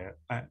side.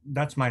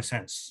 That's my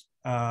sense.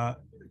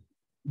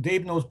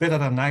 Dave knows better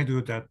than I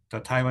do that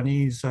the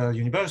Taiwanese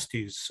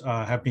universities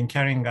have been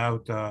carrying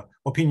out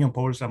opinion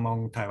polls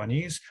among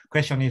Taiwanese.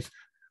 Question is,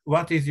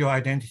 what is your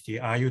identity?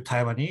 Are you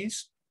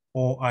Taiwanese,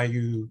 or are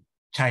you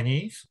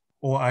Chinese,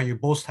 or are you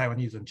both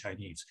Taiwanese and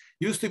Chinese?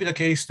 Used to be the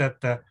case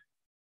that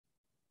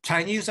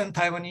Chinese and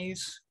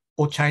Taiwanese,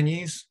 or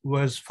Chinese,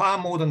 was far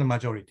more than the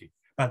majority.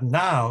 But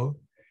now,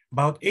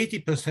 about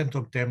 80%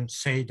 of them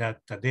say that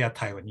they are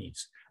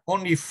Taiwanese.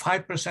 Only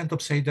 5% of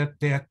say that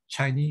they are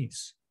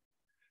Chinese.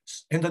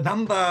 And the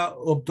number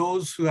of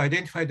those who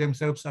identify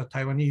themselves as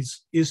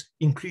Taiwanese is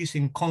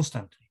increasing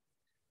constantly.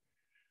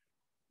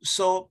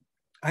 So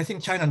I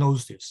think China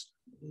knows this.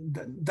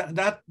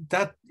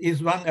 That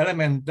is one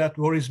element that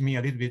worries me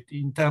a little bit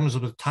in terms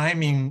of the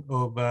timing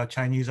of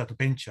Chinese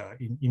adventure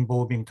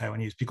involving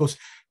Taiwanese, because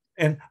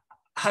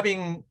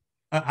having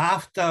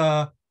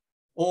after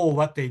all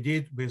what they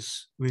did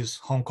with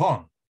Hong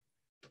Kong,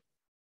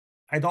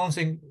 I don't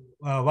think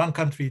one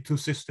country, two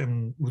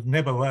systems would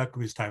never work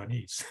with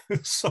Taiwanese.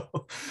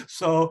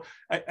 so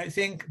I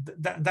think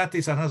that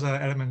is another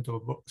element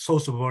of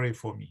source of worry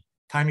for me.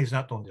 Time is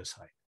not on their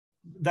side.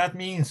 That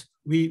means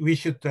we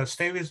should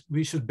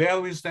we should bear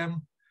with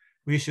them.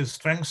 We should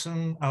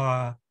strengthen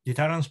our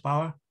deterrence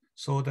power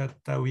so that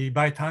we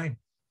buy time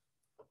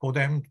for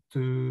them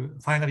to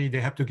finally,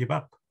 they have to give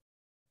up.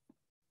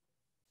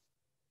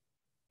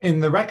 in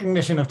the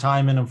recognition of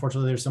time, and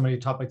unfortunately there's so many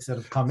topics that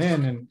have come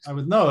in, and I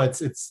would know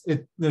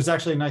there's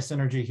actually a nice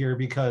synergy here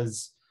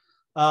because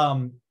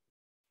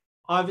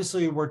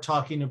obviously we're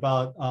talking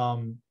about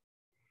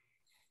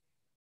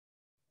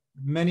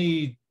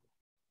many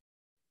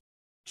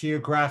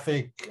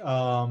geographic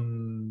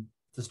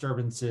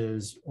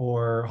disturbances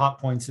or hot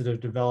points that have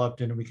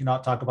developed, and we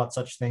cannot talk about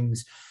such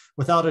things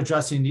without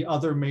addressing the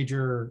other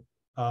major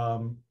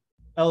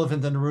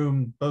elephant in the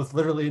room, both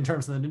literally in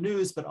terms of the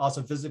news, but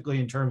also physically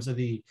in terms of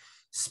the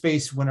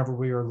space whenever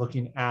we are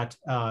looking at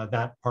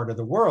that part of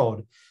the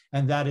world,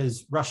 and that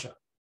is Russia.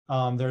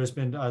 There has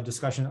been a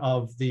discussion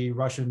of the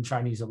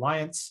Russian-Chinese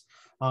alliance.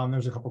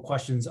 There's a couple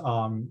questions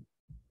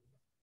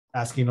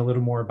asking a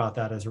little more about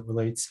that as it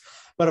relates.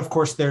 But of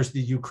course, there's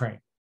the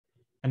Ukraine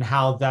and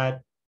how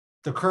that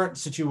the current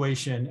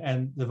situation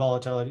and the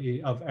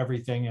volatility of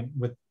everything, and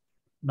with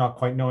not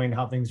quite knowing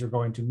how things are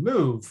going to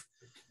move,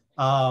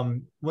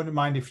 wouldn't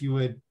mind if you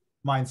would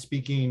mind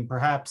speaking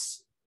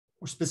perhaps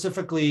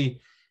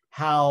specifically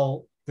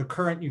how the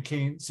current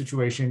Ukraine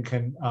situation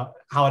can,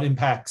 how it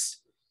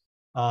impacts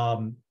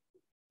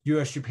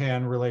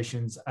US-Japan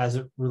relations as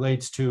it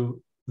relates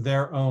to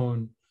their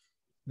own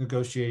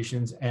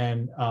negotiations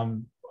and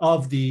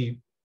of the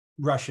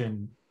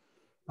Russian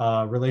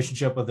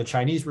relationship, of the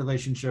Chinese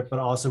relationship, but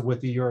also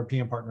with the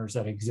European partners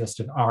that exist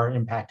and are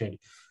impacted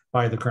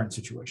by the current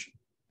situation.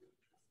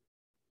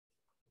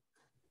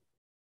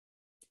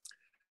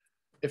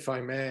 If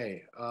I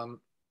may,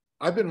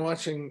 I've been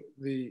watching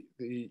the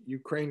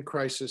Ukraine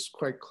crisis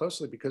quite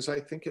closely because I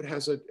think it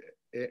has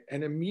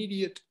an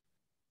immediate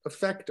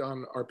effect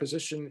on our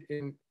position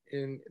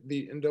in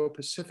the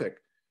Indo-Pacific,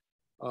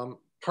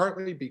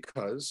 partly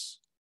because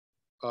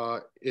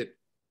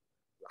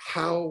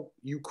how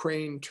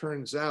Ukraine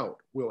turns out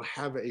will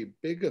have a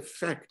big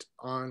effect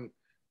on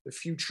the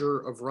future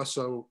of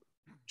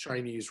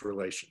Russo-Chinese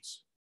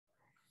relations.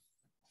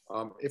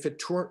 If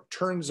it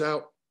turns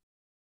out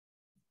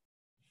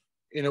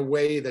in a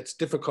way that's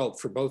difficult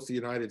for both the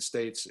United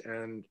States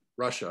and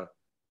Russia,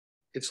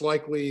 it's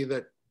likely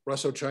that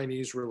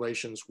Russo-Chinese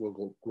relations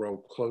will grow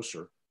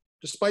closer,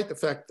 despite the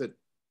fact that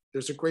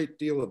there's a great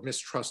deal of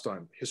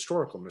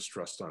historical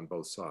mistrust on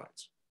both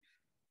sides.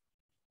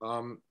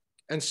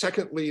 And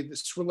secondly,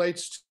 this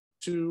relates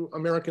to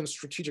American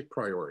strategic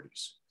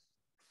priorities.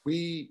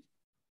 We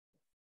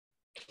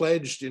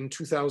pledged in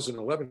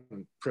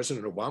 2011,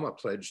 President Obama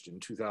pledged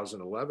in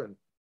 2011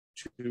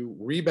 to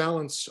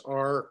rebalance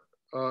our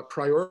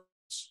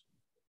priorities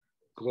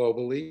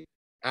globally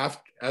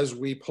as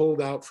we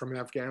pulled out from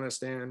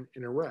Afghanistan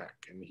and Iraq.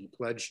 And he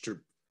pledged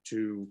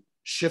to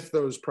shift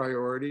those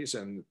priorities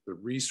and the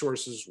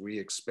resources we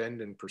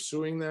expend in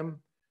pursuing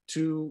them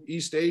to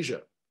East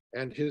Asia.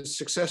 And his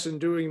success in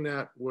doing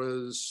that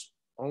was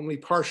only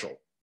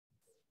partial.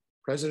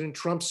 President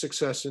Trump's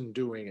success in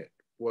doing it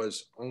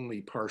was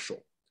only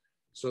partial.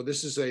 So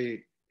this is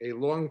a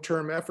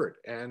long-term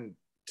effort. And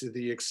to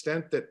the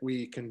extent that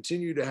we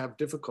continue to have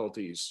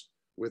difficulties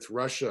with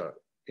Russia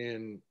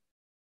in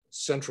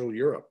Central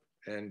Europe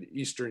and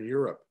Eastern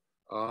Europe,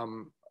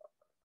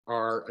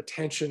 our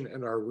attention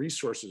and our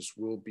resources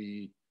will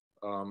be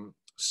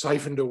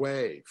siphoned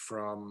away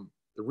from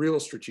the real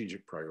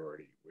strategic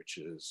priority, which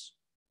is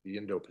the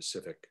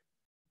Indo-Pacific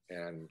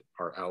and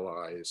our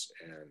allies,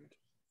 and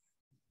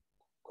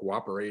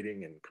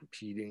cooperating and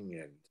competing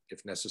and,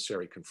 if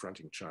necessary,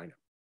 confronting China.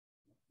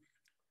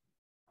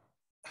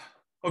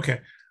 Okay.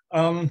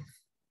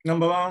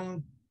 Number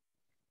one,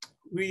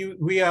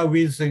 we are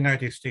with the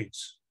United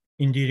States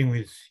in dealing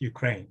with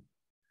Ukraine.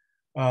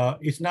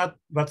 It's not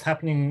what's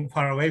happening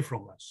far away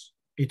from us.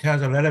 It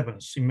has a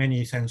relevance in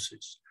many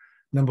senses.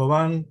 Number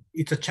one,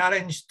 it's a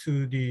challenge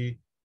to the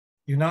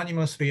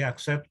unanimously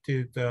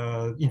accepted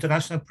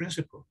international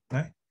principle,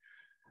 right?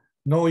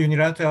 No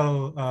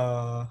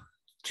unilateral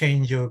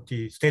change of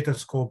the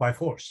status quo by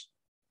force.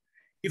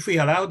 If we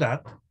allow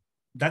that,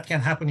 that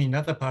can happen in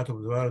other parts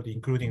of the world,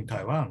 including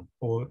Taiwan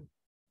or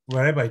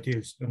wherever it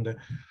is on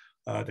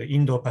the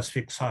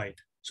Indo-Pacific side.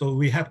 So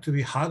we have to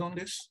be hard on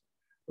this.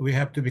 We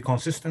have to be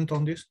consistent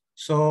on this.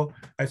 So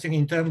I think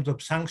in terms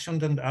of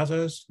sanctions and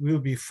others, we'll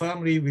be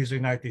firmly with the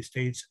United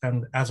States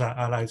and other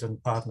allies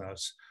and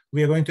partners.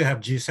 We are going to have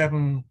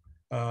G7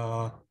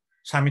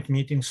 summit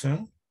meeting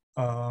soon.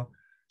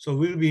 So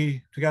we'll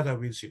be together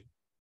with you.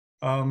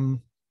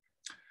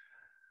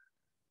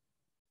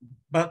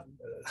 But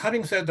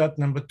having said that,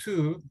 number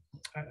two,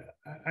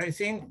 I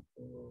think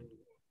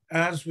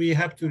as we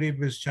have to live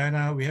with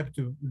China, we have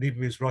to live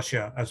with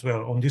Russia as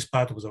well on this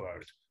part of the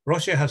world.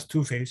 Russia has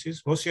two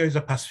faces. Russia is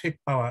a Pacific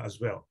power as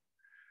well.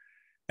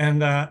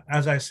 And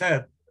as I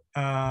said,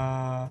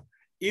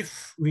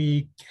 if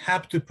we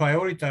have to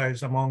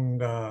prioritize among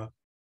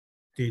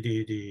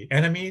the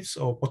enemies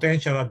or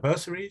potential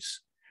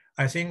adversaries,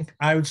 I think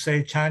I would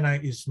say China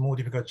is more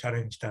difficult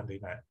challenge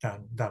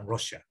than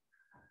Russia.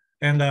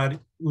 And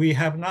we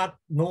have not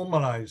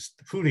normalized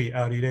fully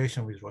our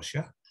relation with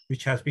Russia,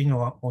 which has been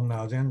on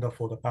the agenda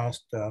for the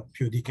past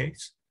few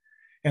decades.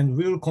 And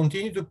we'll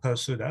continue to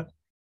pursue that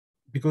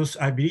because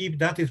I believe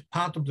that is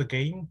part of the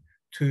game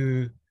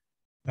to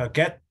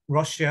get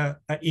Russia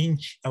an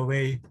inch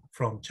away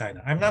from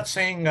China. I'm not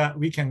saying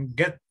we can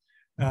get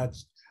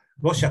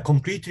Russia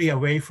completely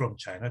away from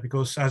China,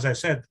 because as I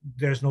said,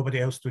 there's nobody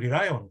else to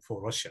rely on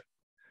for Russia.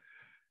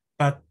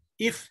 But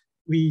if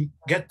we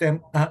get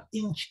them an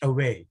inch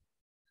away,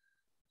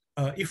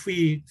 if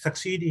we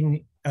succeed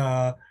in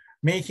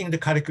making the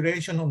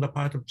calculation on the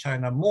part of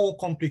China more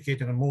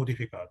complicated and more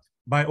difficult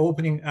by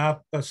opening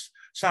up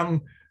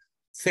some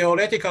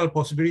theoretical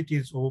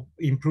possibilities of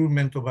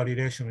improvement of our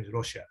relation with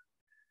Russia,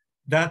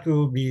 that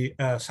will be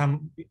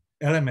some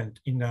element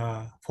in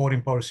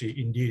foreign policy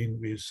in dealing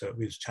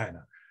with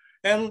China.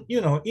 And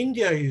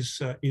India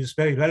is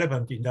very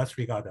relevant in that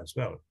regard as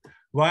well.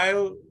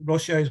 While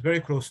Russia is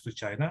very close to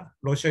China,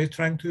 Russia is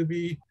trying to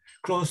be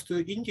close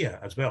to India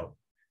as well.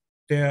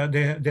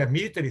 Their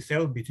military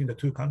self between the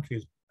two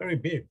countries is very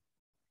big.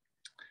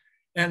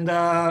 And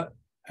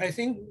I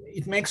think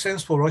it makes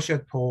sense for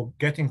Russia for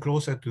getting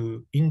closer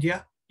to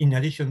India, in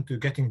addition to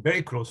getting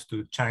very close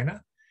to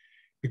China,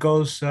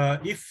 because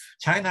if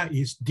China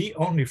is the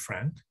only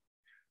friend,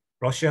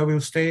 Russia will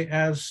stay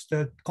as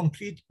the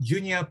complete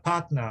junior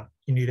partner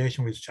in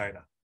relation with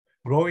China.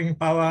 Growing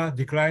power,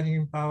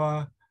 declining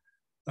power,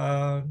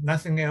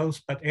 nothing else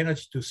but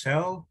energy to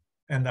sell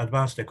and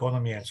advanced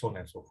economy and so on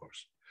and so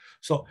forth.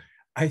 So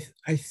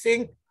I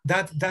think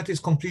that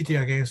is completely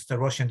against the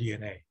Russian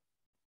DNA.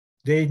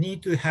 They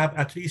need to have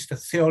at least a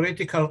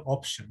theoretical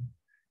option.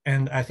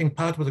 And I think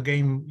part of the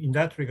game in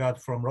that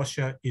regard from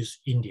Russia is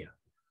India.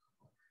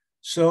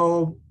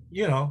 So,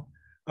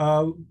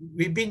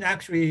 we've been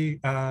actually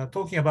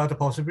talking about the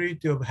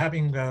possibility of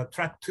having a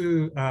track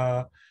 2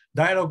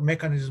 dialogue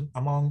mechanism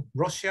among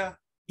Russia,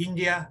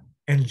 India,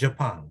 and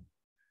Japan.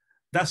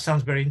 That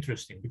sounds very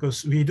interesting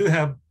because we do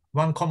have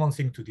one common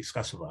thing to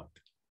discuss about.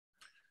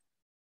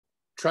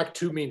 Track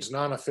 2 means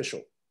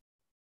non-official.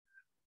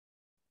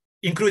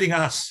 Including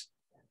us.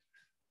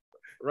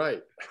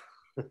 Right.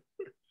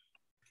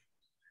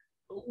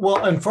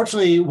 Well,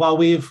 unfortunately, while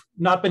we've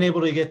not been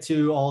able to get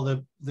to all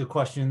the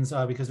questions,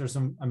 because there's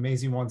some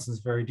amazing ones and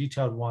very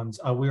detailed ones,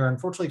 we are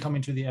unfortunately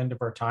coming to the end of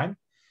our time.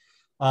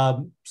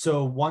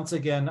 So once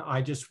again,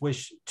 I just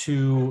wish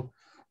to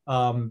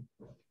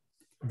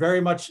very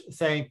much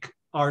thank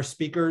our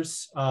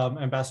speakers,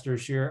 Ambassador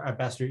Shear,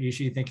 Ambassador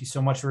Ishii. Thank you so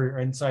much for your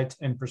insights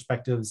and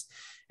perspectives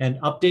and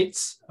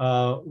updates.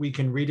 We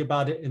can read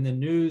about it in the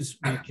news.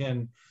 We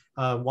can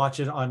watch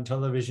it on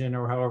television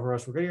or however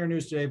else we're getting our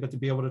news today, but to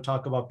be able to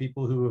talk about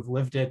people who have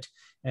lived it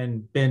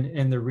and been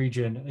in the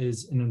region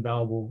is an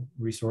invaluable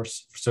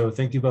resource. So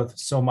thank you both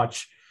so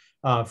much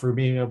for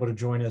being able to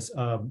join us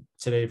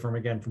today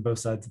from both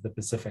sides of the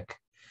Pacific.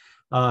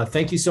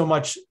 Thank you so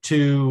much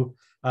to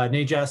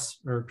NAJAS,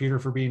 or Peter,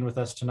 for being with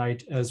us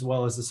tonight, as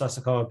well as the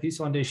Sasakawa Peace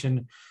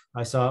Foundation.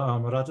 I saw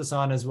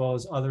Murata-san as well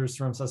as others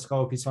from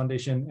Sasakawa Peace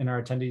Foundation in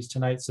our attendees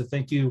tonight. So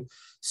thank you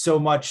so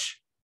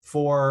much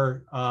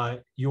for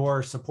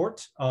your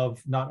support of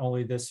not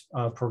only this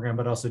program,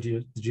 but also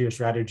the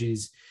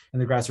Geostrategies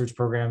and the Grassroots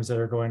programs that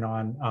are going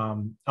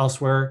on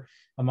elsewhere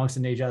amongst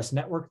the NAJAS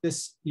network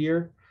this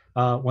year.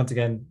 Once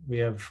again, we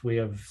have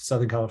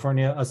Southern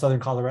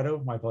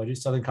Colorado, my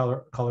apologies, Southern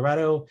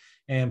Colorado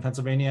and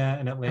Pennsylvania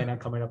and Atlanta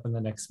coming up in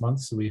the next month.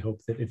 So we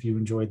hope that if you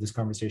enjoyed this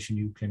conversation,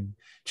 you can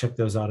check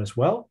those out as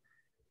well.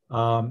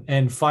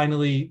 And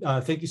finally,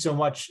 thank you so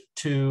much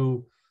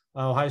to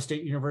Ohio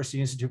State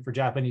University Institute for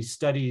Japanese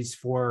Studies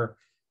for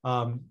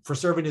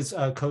serving as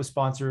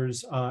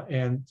co-sponsors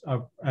and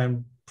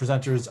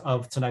presenters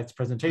of tonight's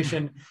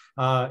presentation.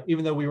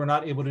 Even though we were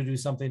not able to do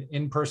something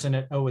in person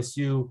at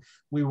OSU,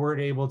 we were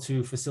able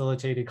to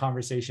facilitate a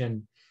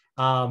conversation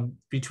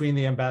between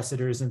the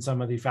ambassadors and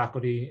some of the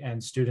faculty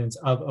and students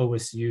of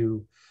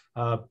OSU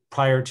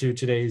prior to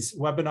today's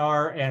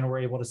webinar, and we're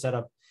able to set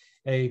up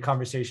a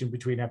conversation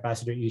between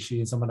Ambassador Ishii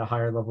and some of the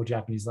higher level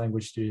Japanese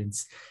language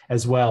students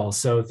as well.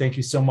 So thank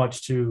you so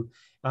much to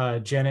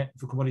Janet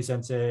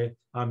Fukumori-sensei,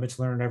 Mitch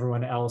Lerner, and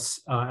everyone else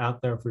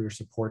out there for your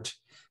support.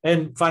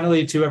 And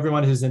finally, to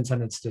everyone who's in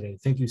attendance today,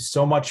 thank you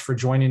so much for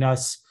joining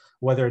us,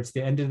 whether it's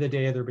the end of the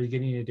day or the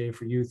beginning of the day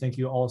for you. Thank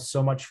you all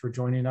so much for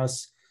joining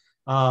us.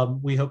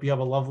 We hope you have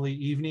a lovely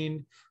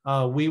evening.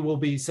 We will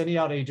be sending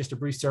out just a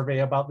brief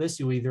survey about this.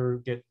 You'll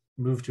either get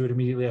moved to it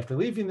immediately after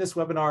leaving this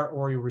webinar,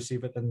 or you'll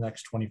receive it in the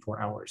next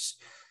 24 hours.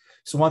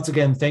 So once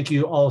again, thank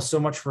you all so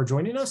much for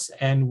joining us,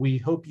 and we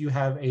hope you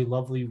have a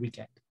lovely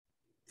weekend.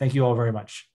 Thank you all very much.